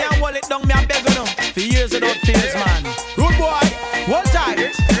safety and hold it down. Me a beg you now. For years without fears, man. Good boy, one time.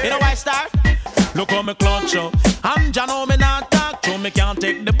 You know why I start? Look how me clutch up. I'm Jano, me not talk to. Me can't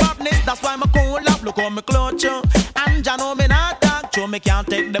take the badness, that's why me cool up. Look how me clutch up. I'm Jano, me not talk to. Me can't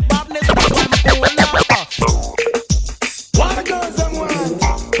take the badness, that's why me cool up. What the girls them want?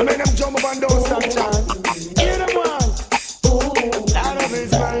 I make them jump up and down some chant. Hear them want. That of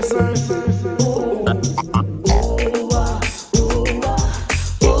his verse.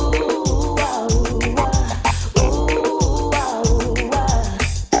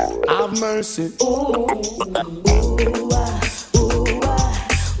 Have mercy.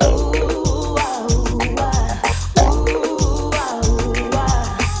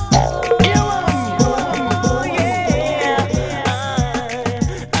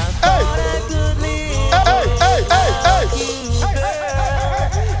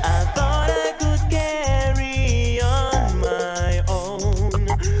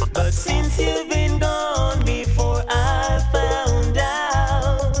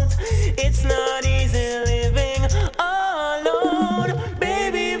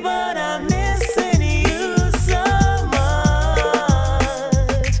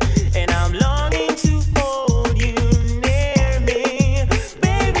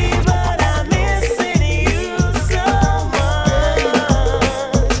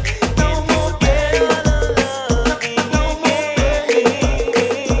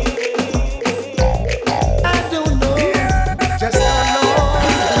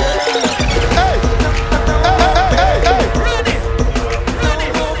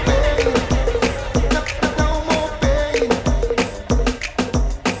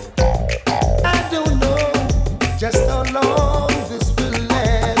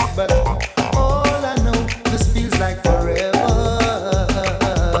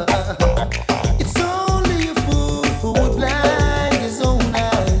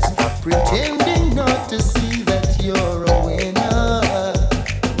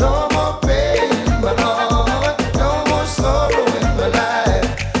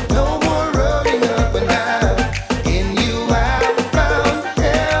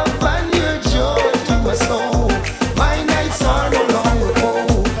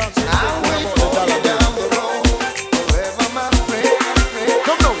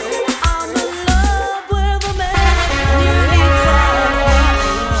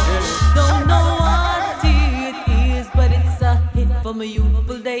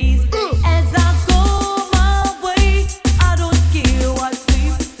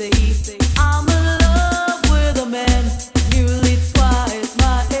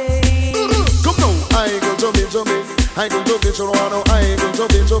 I go to bitch, you know I go to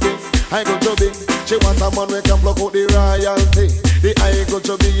bitch, I go to bitch. She want a man we can block out the royalty. The I go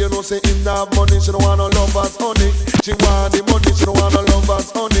to be, you know, say in that money, she don't want no lovers honey. She want the money, she don't want no lovers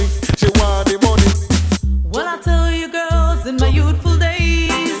honey. She want the money. Well, I tell you, girl.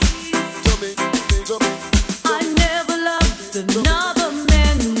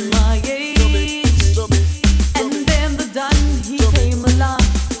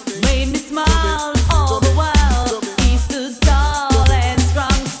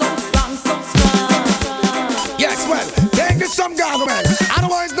 man.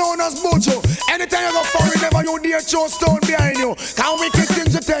 Otherwise known as Bojo. Anytime you go foreign, never you dare throw stone behind you. Can't wicked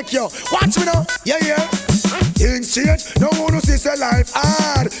things to take you. Watch me now. Yeah, yeah. Things change, no one who sees a life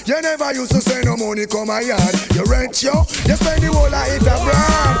hard. You never used to say no money come my yard. You rent yo, you spend the whole life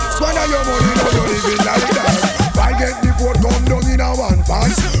abroad. Squander your money, now you living like that. I get the boat come down in a one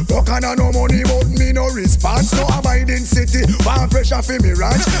pants. Look and no money but me no response. No abiding city, one pressure for me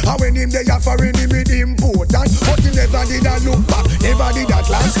ranch. And when him they are foreign him with important. But he never did that look back, never did that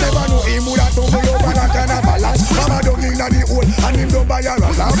last. Never know him would have tumble over like an avalanche. Mama down in the hole and him don't buy a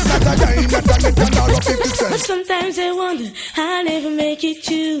lamp. Not a guy that can get $50 cents. Sometimes I wonder I'll never make it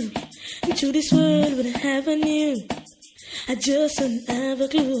to this world when I never knew. I just don't have a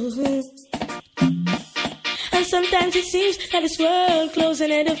clue. And sometimes it seems that this world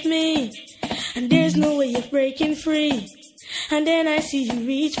closing ahead of me, and there's no way of breaking free. And then I see you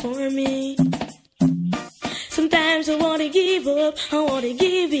reach for me. Sometimes I wanna give up, I wanna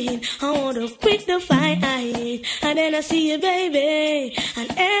give in, I wanna quit the fight. And then I see you, baby,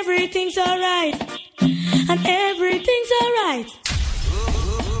 and everything's alright. And everything's alright.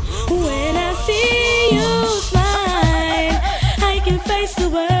 When I see you smile, I can face the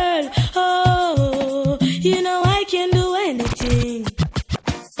world. Oh, you know I can do anything.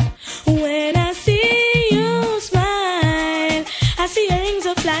 When I see you smile, I see your rings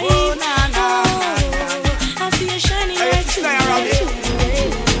of light. Oh, I see you shining right through.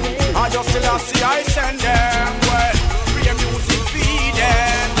 I just still see I send them. Well, real music feed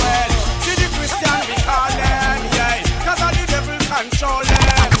them. Well, to the Christian we call them. Yeah, cause all the devil control them.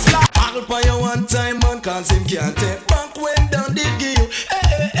 I'll buy you one time, man, cause him can't take back when down did give you.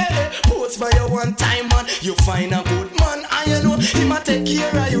 Post by you one time, man, you find a good man, and you know him a take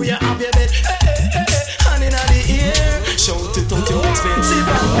care of you, you have your bed. Hand in the ear, shout it out, you expensive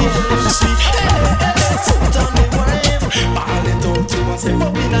and real sweet. Suit on the wife, ball it out, you want say,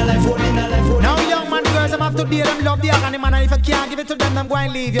 up in a life, one in a life. Now young man, girls, I'm have to deal them love the agony, man, and if you can't give it to them, I'm going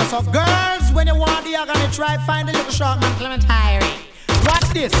to leave you. So girls, when you want the agony, try find a little short man, Clement Hyrie. Watch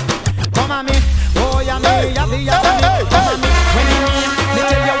this. Come on me. Oh, yeah, me. Yeah, the agony. Come on me. When you need me,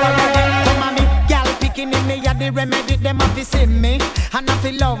 tell you what I do. Come on me. Gal picking in me, yeah, the remedy. Them have to see me. And have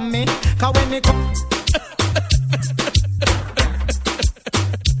to love me. Cause when me come.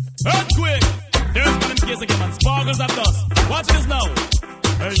 Earthquake. There's one in case again, man. Sparkles of dust. Watch this now.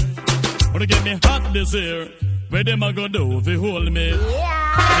 Hey. Wanna get me hot this year. Where them a go do if you hold me? Yeah.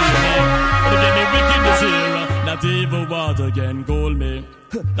 Wanna get me wicked this year. Not even water can cool me.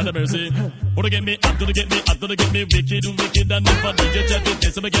 Not a mercy. Wanna get me hot, gonna get me hot, gonna get me wicked, wicked. And if I DJ check it,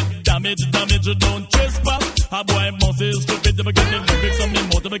 it's gonna get damage, you don't trespass. A boy must is stupid, to get them lyrics on me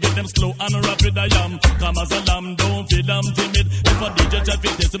more, to get them slow and rapid. I am calm as a lamb, don't feel I'm timid. If I DJ check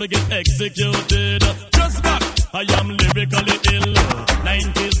it, it's gonna get executed. Just back, I am lyrically ill.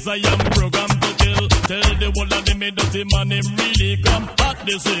 90s, I am programmed to kill. Tell the whole of them dirty man, him really come hot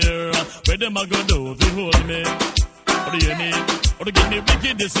this year. Where them a go do if you hold me? What do you mean? Or to get me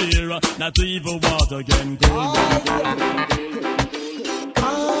wicked this year, not even water can go.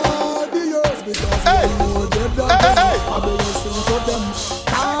 All the years because I know them I've been listening to them.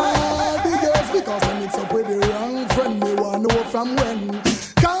 All the years because I mix up with the wrong friend. Me want know from when.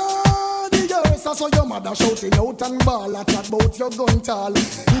 All the years I saw your mother shouting out and ball at chat about your gun tall.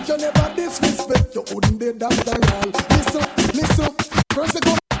 If you never disrespect, you wouldn't be that all. Listen, first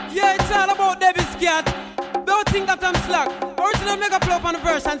go. Yeah, it's all about Debbie Scat. Don't think that I'm slack. Original mega play up on the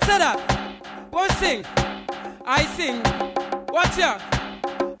verse and say that. One sing, I sing. Watch ya.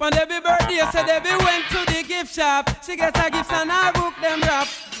 On Debbie birthday, so Debbie went to the gift shop. She gets her gifts and I book them rap.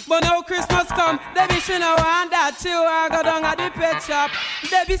 But now Christmas come, Debbie she no want that. She want go down at the pet shop.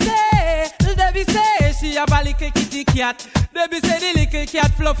 Debbie say, she have a little kitty cat. Debbie say the little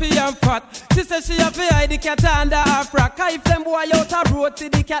cat fluffy and fat. She say she have to hide the cat under her frock. If them boy out a road, see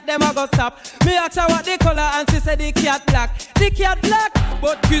the cat them a go stop. Me ask her what the color and she say the cat black. The cat black,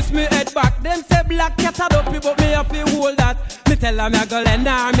 but kiss me head back. Them say black cat a dopey, but me have to hold that. Me tell her me a go lend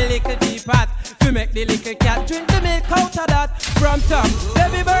her me little teapot. To make the little cat drink the milk out of that. From top,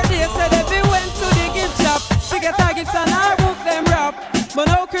 Debbie birthday say Debbie went to the gift shop. She get her gifts and her book them wrap. But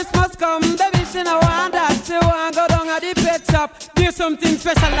now Christmas come, Debbie she no want that. She want go down at the pet shop. There's something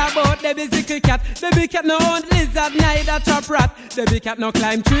special about Debbie's little cat. Debbie cat no hunt lizard, neither chop rat. Debbie cat no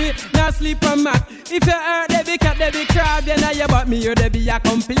climb tree, no sleep on mat. If you hurt Debbie cat, Debbie crab, then I about me, you Debbie a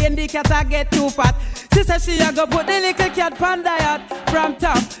complain the cat a get too fat. She said she a go put the little cat pan diet from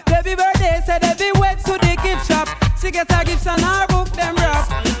top. Debbie birthday said Debbie went to the gift shop. She get her gifts and her book them wrap.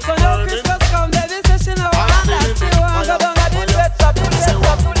 So now Christmas come, Debbie say she no want that. She want go down at the pet shop.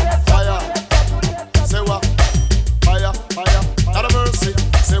 Fire. Say what? Fire.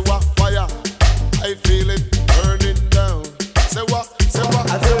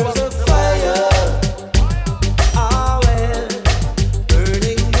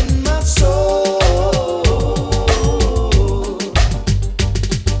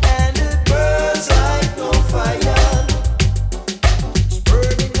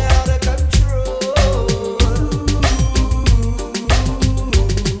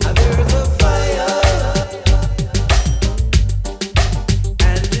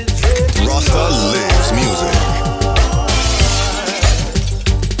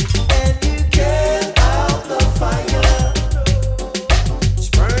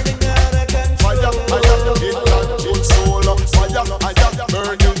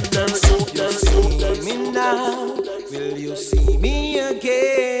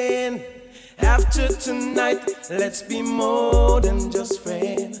 After tonight, let's be more than just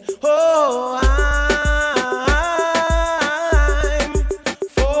friends. Oh, I'm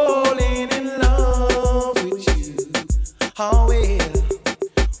falling in love with you. Oh, well.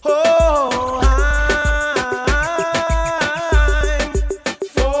 Oh, I'm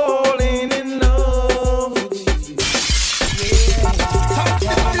falling in love with you.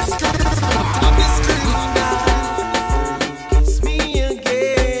 Kiss me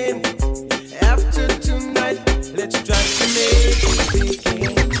again. After tonight, let's try to make it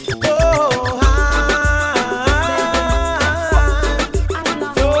begin. Oh,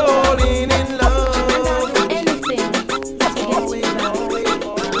 I'm falling in love with anything to get you back.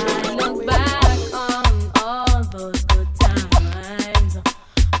 I look back on all those good times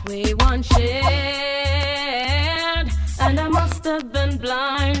we once shared, and I must have been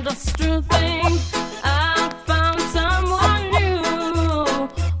blind just to think I found someone new,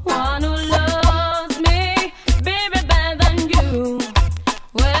 one who loves me, baby, better than you.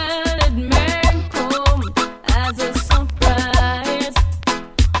 Well, it may come as a surprise.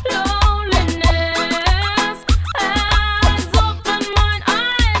 Loneliness has opened my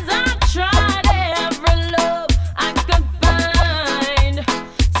eyes. I've tried every love I could find.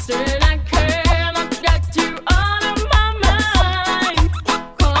 Still I cannot get you out of my mind.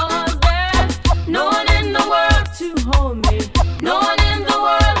 'Cause there's no one in the world to hold me. No one in the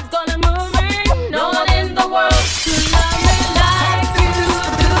world's gonna move me. No one in the world to love me like you do,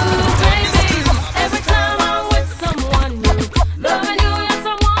 baby. Every time I'm with someone new, loving you, yes, I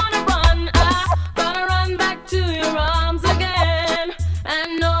wanna run. I gotta run back to your arms again.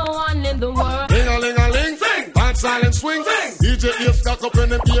 And no one in the world. Ling-a-ling-a-ling, sing. Bad silent swing, sing. DJ ears stuck up in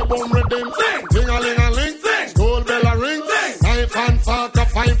the beer boom rhythm, sing. Ling-a-ling-a-ling, sing. Gold bell a ring, sing. Knife and fork a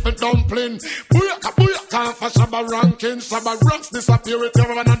fine for dumpling. Booyaka, booyaka, for Shabba ranking. Shabba ranks disappear with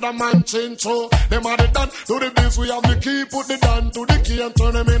another man change. So them are the done to the biz. We have the key, put the down to the key and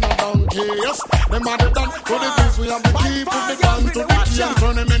turn them in a donkey. Yes, them are the done to the biz. We have the key, put the down to the key and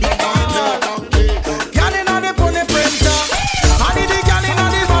turn them in a donkey. Girl inna the pony printer, I need the girl inna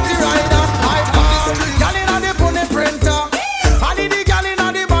the body rider. By far, girl inna the pony printer, I need the girl inna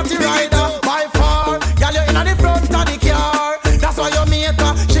the body rider. By far, girl you inna the front of the car. That's why you make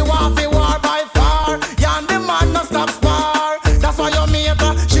her, she want fi war. By far, you and the man no stop spar. That's why you make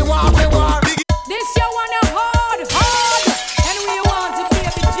her, she want fi war. This you wanna hard, and we want to be a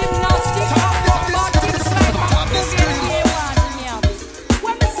bit gymnastic.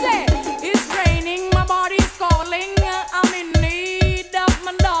 When I say it's raining, my body's calling. I'm in need of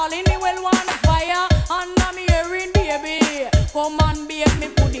my darling. He will want a fire, and I'm hearing baby. Come on, bake me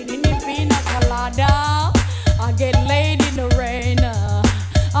pudding in the pina colada. I get laid in the rain,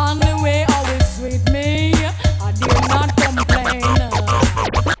 on the way always with me. I dare not complain.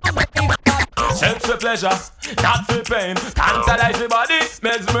 Sex for pleasure, not for pain. Tantalize the body,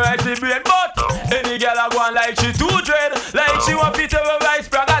 mesmerize the brain. But any girl a go on like she too dread, like she want to terrorize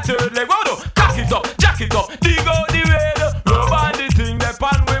Praga third leg. Whoa, cock it up, jack it up, dig out the red. Rub on the thing, the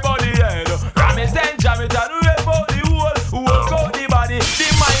pan with body head. Ram it then jam it and rip out the whole. Work out the body, the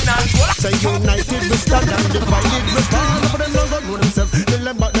mind and soul. Say united we stand and divided we fall. But them not gonna know themselves. Till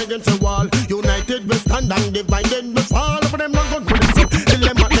them back against the wall. United we stand and divided we fall. But them not gonna know themselves. Till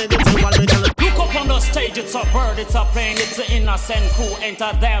them back against the wall. Look up on the stage, it's a bird, it's a plane, it's an innocent crew. Ain't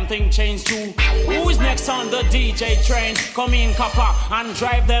a damn thing changed too. Who is next on the DJ train? Come in, copper, and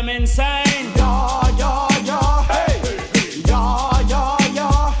drive them insane. Yeah, yeah, yeah, hey. Yeah, yeah,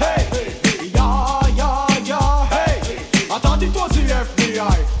 yeah, hey. Yeah, yeah, yeah, hey. I thought it was the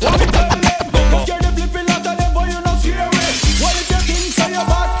FBI. What me tell them? You scared the flipping lot of them, but you not scare me. What if you think so your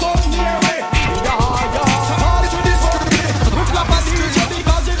back come near me? Yeah, yeah, pass to this one. We clap a DJ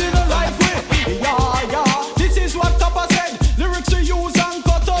because it didn't like me. Yeah, yeah, this is what Tapa said. Lyrics to use and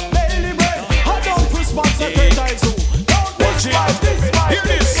cut up daily bread. I don't response the great I do. Don't despise this. Hear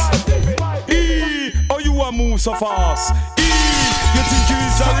this. Oh, you a move so fast. You think you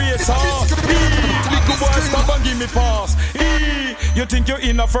is a racer. Little boy, stop and give me pass. You think you're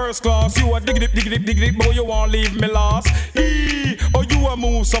in a first class. You a dig dip, boy, you won't leave me last. Oh, you a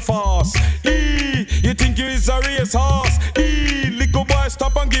move so fast. You think you is a race horse. Little boy,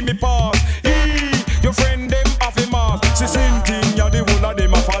 stop and give me pass. Your friend them off the mask. She same thing, yeah, the whole of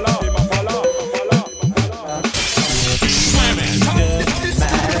them a follow.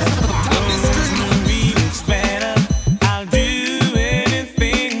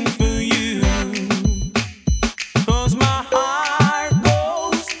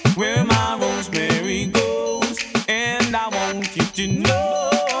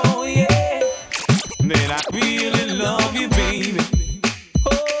 Really love you, baby.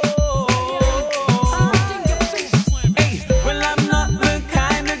 Oh,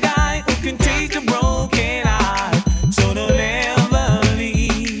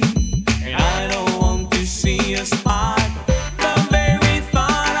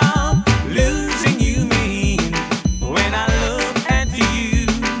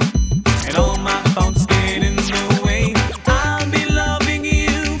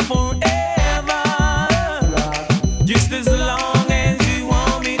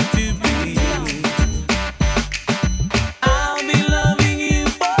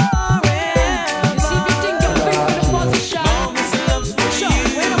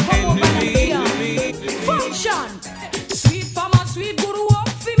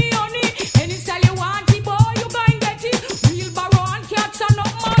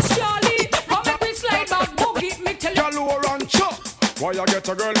 I get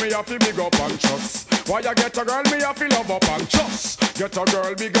a girl, me have to big up and trust. Why I get a girl, me have to love up and trust. Get a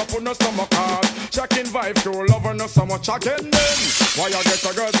girl, big up on the stomach hard. Checking vibe to love her, no so much again then. Why I get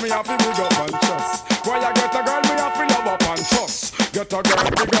a girl, me have to big up and trust. Why I get a girl, me have to love up and trust. Get a girl,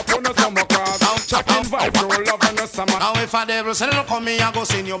 big up on the stomach hard. Checking vibe to love her, no so much. Now if a devil say no come me, I go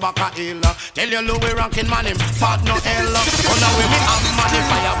send you back a hill. Tell you Louis ranking man him, fat no hell. Oh now we me have money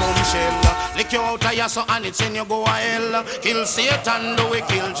fire bombshell. Lick you out of your so and it's in you go a hell. Kill Satan, do we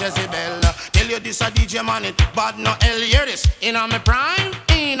kill Jezebel. Tell you this a DJ man it, bad no hell. Hear this, in a me prime,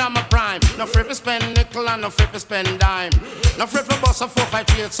 in a me prime. No free to spend nickel and no free to spend dime. No free to bust a 4, 5,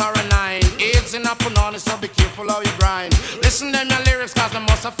 3, 8, or a 9. AIDS in a punani, so be careful how you grind. Listen them your lyrics cause they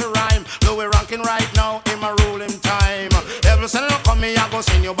must have to rhyme. Louis ranking right now, in my ruling time. Devil say no come me, I go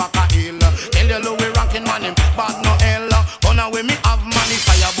send you back a hill. Tell you Louis ranking man him, bad no hell. Gonna with me have money,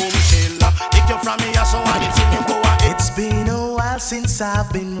 fire boom chill. Take you from me, so I need you go a hit. It's been a while since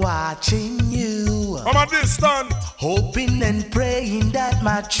I've been watching you. I'm at this stand. Hoping and praying that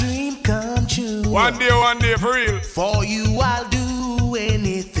my dream come true. One day for real. For you I'll do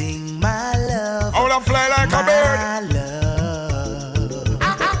anything, my love. I wanna fly like a bird. My love.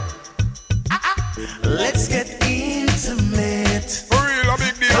 Let's get intimate. For real, a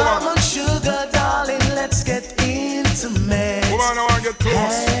big deal. Come on, sugar darling, let's get intimate. Woman, I wanna get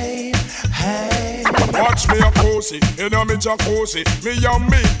close. Hey. Watch me a pussy, in a me jacuzzi. Me a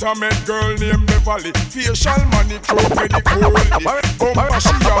meet a met girl named Beverly. Facial manicure with the curly. Bumper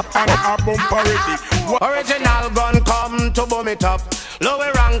she up and a bumper ready. Original gun come to boom it up.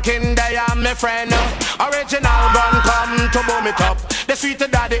 Louis ranking, they are my friend. Original gun come to boom it up. The sweet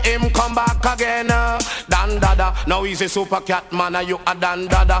daddy him come back again. Dan dada, now he's a super cat man. You a dan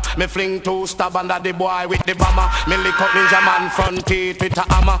dada. Me fling 2 stab under the boy with the bomber. Me lick up ninja man front teeth with a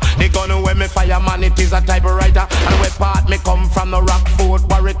hammer. The gun where me fire man it is a typewriter. And where part me come from the Rockford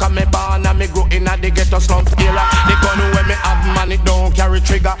Warwick. And me born and me grow in a the ghetto slump era. The gun where me have man it don't carry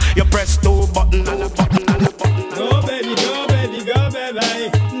trigger. You press 2 buttons and a button and a button. Go baby, go baby, go baby.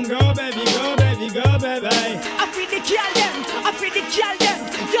 Go baby, go baby, go baby. I feel the kill them, I feel the kill them.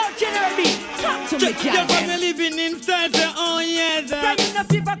 Don't general me, talk to me, kill them. You're living in style, say oh yes. Bringing the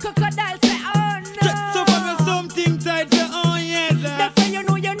people crocodile, say oh no. So for me something tight, say oh yes. That's when you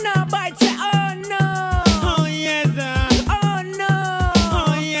know you're not bite, say oh no. Oh yes. Oh no.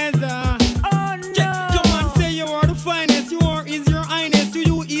 Oh yes. Oh no. Your man say you are the finest, you are is your highness, to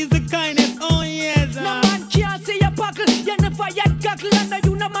you is the kindness, oh yes. No man can't see your buckle, you never yet cockle, and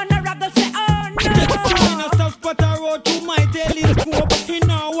you no man a raggle, say oh no. In a soft spot I road to my telescope. In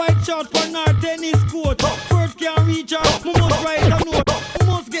a white short for our tennis court. First can reach out, we must write a note. We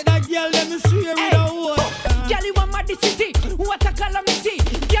must get that girl, let me swear with a word. Girl, you want the city, what a calamity.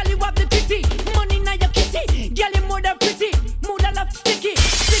 Girl, you have the pity, money now your kitty. Girl, you more than pretty, more than love sticky,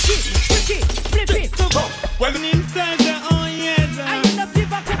 flippy. Well, inside the oh yes. And you know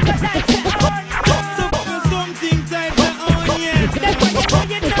people crocodile, say oh no. So something tight, say oh yes. That's why you know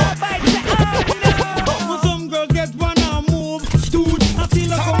you're not bite, say oh no. When some girls get one and move, dude, I feel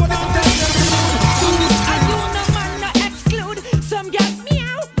like I wanna tell them. And you no man no exclude. Some girls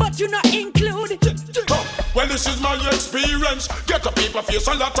meow, but you not include. Well, this is my experience. Get a people face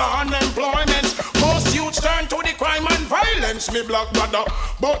a lot of unemployment. Most youths turn to the crime and violence, me black brother.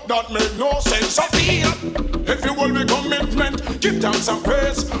 But that make no sense. I feel if you will be commitment, give thanks and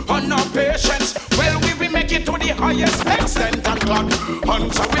praise and our patience. Well, we will make it to the highest extent. And God,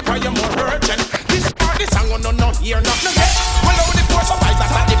 answer we cry more urgent. This party song on no hear nothing yet. Well, all the poor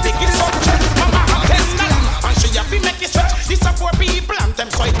survivors are the biggest subject. Mama have test and she have to make it stretch. This are poor people and them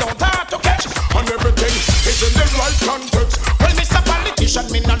so it don't hard to catch. And everything is in the right context. Well, Mr.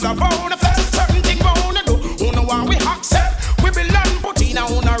 Politician, me not love on a flex. Certain thing we wanna do, who know what we accept. We belong put in a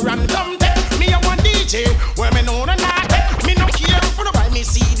random day. Me a one DJ, where me know no not take. Me no care for no buy me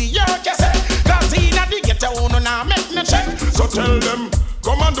CD or cassette. Cause in a the ghetto, who no now make me check. So tell them,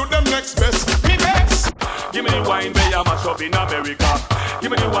 come and do them next best. Me best. Give me the wine where you mash up in America.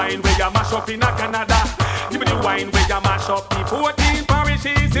 Give me the wine where you mash up in Canada. Give me the wine where you mash up the 14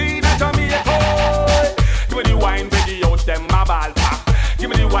 parishes in Jamaica. Give me the wine where the youth them a ball for. Give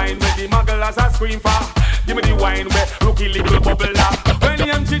me the wine where the mugglers a scream for. Give me the wine where rookie little bubble up. When the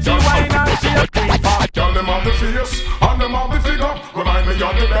MCG wine and she a scream for. Tell them of the face and them of the figure. Remind me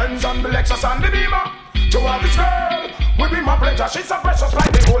of the Benz and the Lexus and the Beamer. To have this girl, will be my pleasure. She's so precious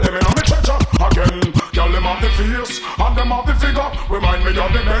like the whole living on me treasure. Again, tell them of the face and them of the figure. Remind me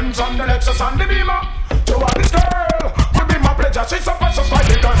of the Benz and the Lexus and the Beamer. To have this girl, will be my pleasure. She's so precious like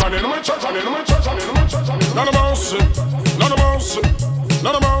the diamond in my treasure, in my treasure, in my treasure. None of mercy, none of mercy,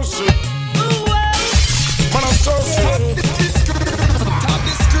 none of mercy. Man, I'm so sick.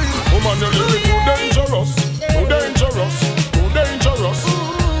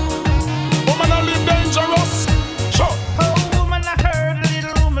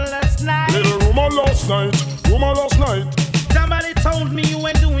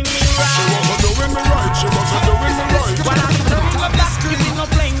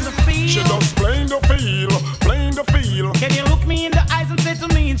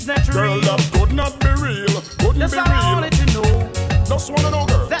 no,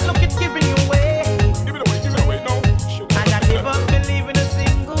 girl. That look it's giving you away. Give it away, no. And I never believe in a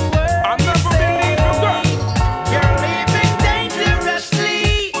single word. I never believe in that. You're living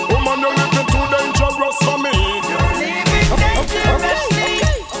dangerously. Woman, you're living too dangerous for me. You're living dangerously.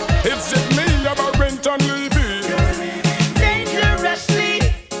 Is it me, about rent and leaving? You're living dangerously.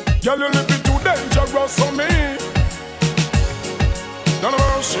 Girl, you're living too dangerous for me. None of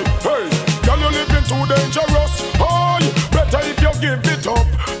mercy, hey. Girl, you're living too dangerous. Oh, better if you give it up.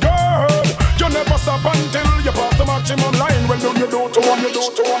 Girl, you never stop until you pass the maximum line. When you do to one, you do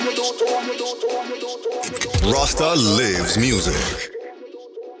to one, you do to one, you do to one, you do to one. Rasta lives music.